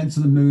 We went to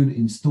the moon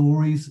in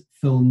stories,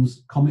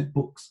 films, comic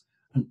books,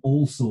 and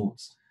all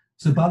sorts.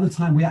 So by the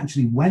time we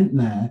actually went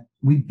there,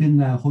 we'd been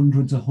there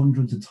hundreds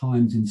of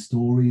times in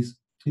stories.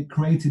 It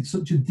created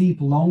such a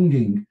deep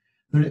longing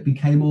that it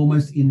became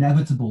almost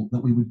inevitable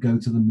that we would go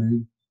to the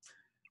moon.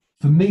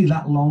 For me,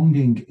 that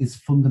longing is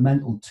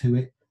fundamental to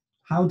it.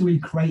 How do we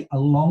create a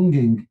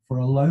longing for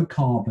a low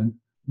carbon,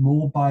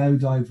 more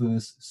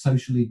biodiverse,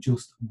 socially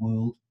just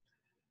world?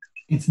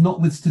 It's not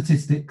with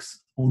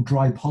statistics or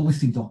dry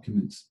policy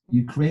documents.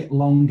 You create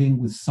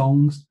longing with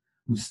songs,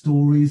 with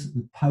stories,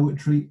 with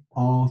poetry,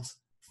 art,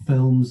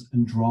 films,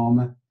 and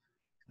drama.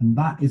 And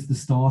that is the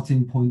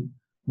starting point.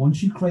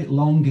 Once you create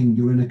longing,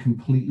 you're in a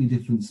completely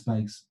different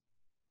space.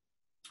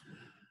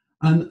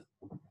 And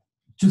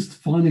just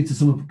finally, to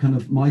sum up kind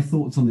of my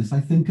thoughts on this,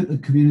 I think at the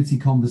community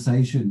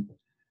conversation,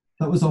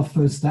 that was our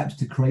first steps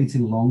to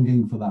creating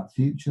longing for that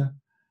future.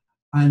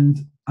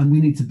 And we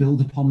need to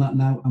build upon that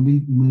now. And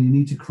we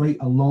need to create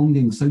a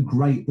longing so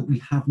great that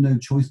we have no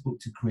choice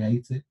but to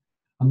create it.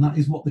 And that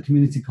is what the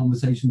community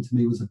conversation to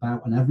me was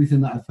about. And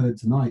everything that I've heard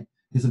tonight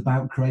is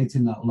about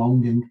creating that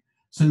longing,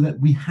 so that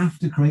we have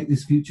to create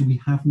this future.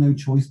 We have no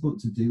choice but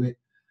to do it.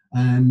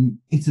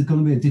 It's going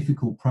to be a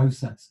difficult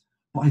process,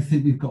 but I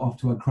think we've got off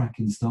to a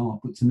cracking start.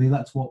 But to me,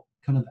 that's what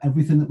kind of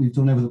everything that we've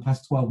done over the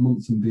past 12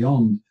 months and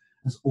beyond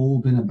has all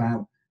been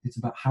about. It's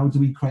about how do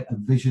we create a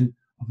vision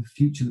of a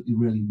future that we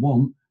really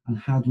want, and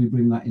how do we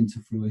bring that into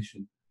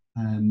fruition.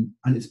 And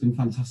it's been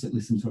fantastic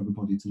listening to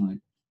everybody tonight.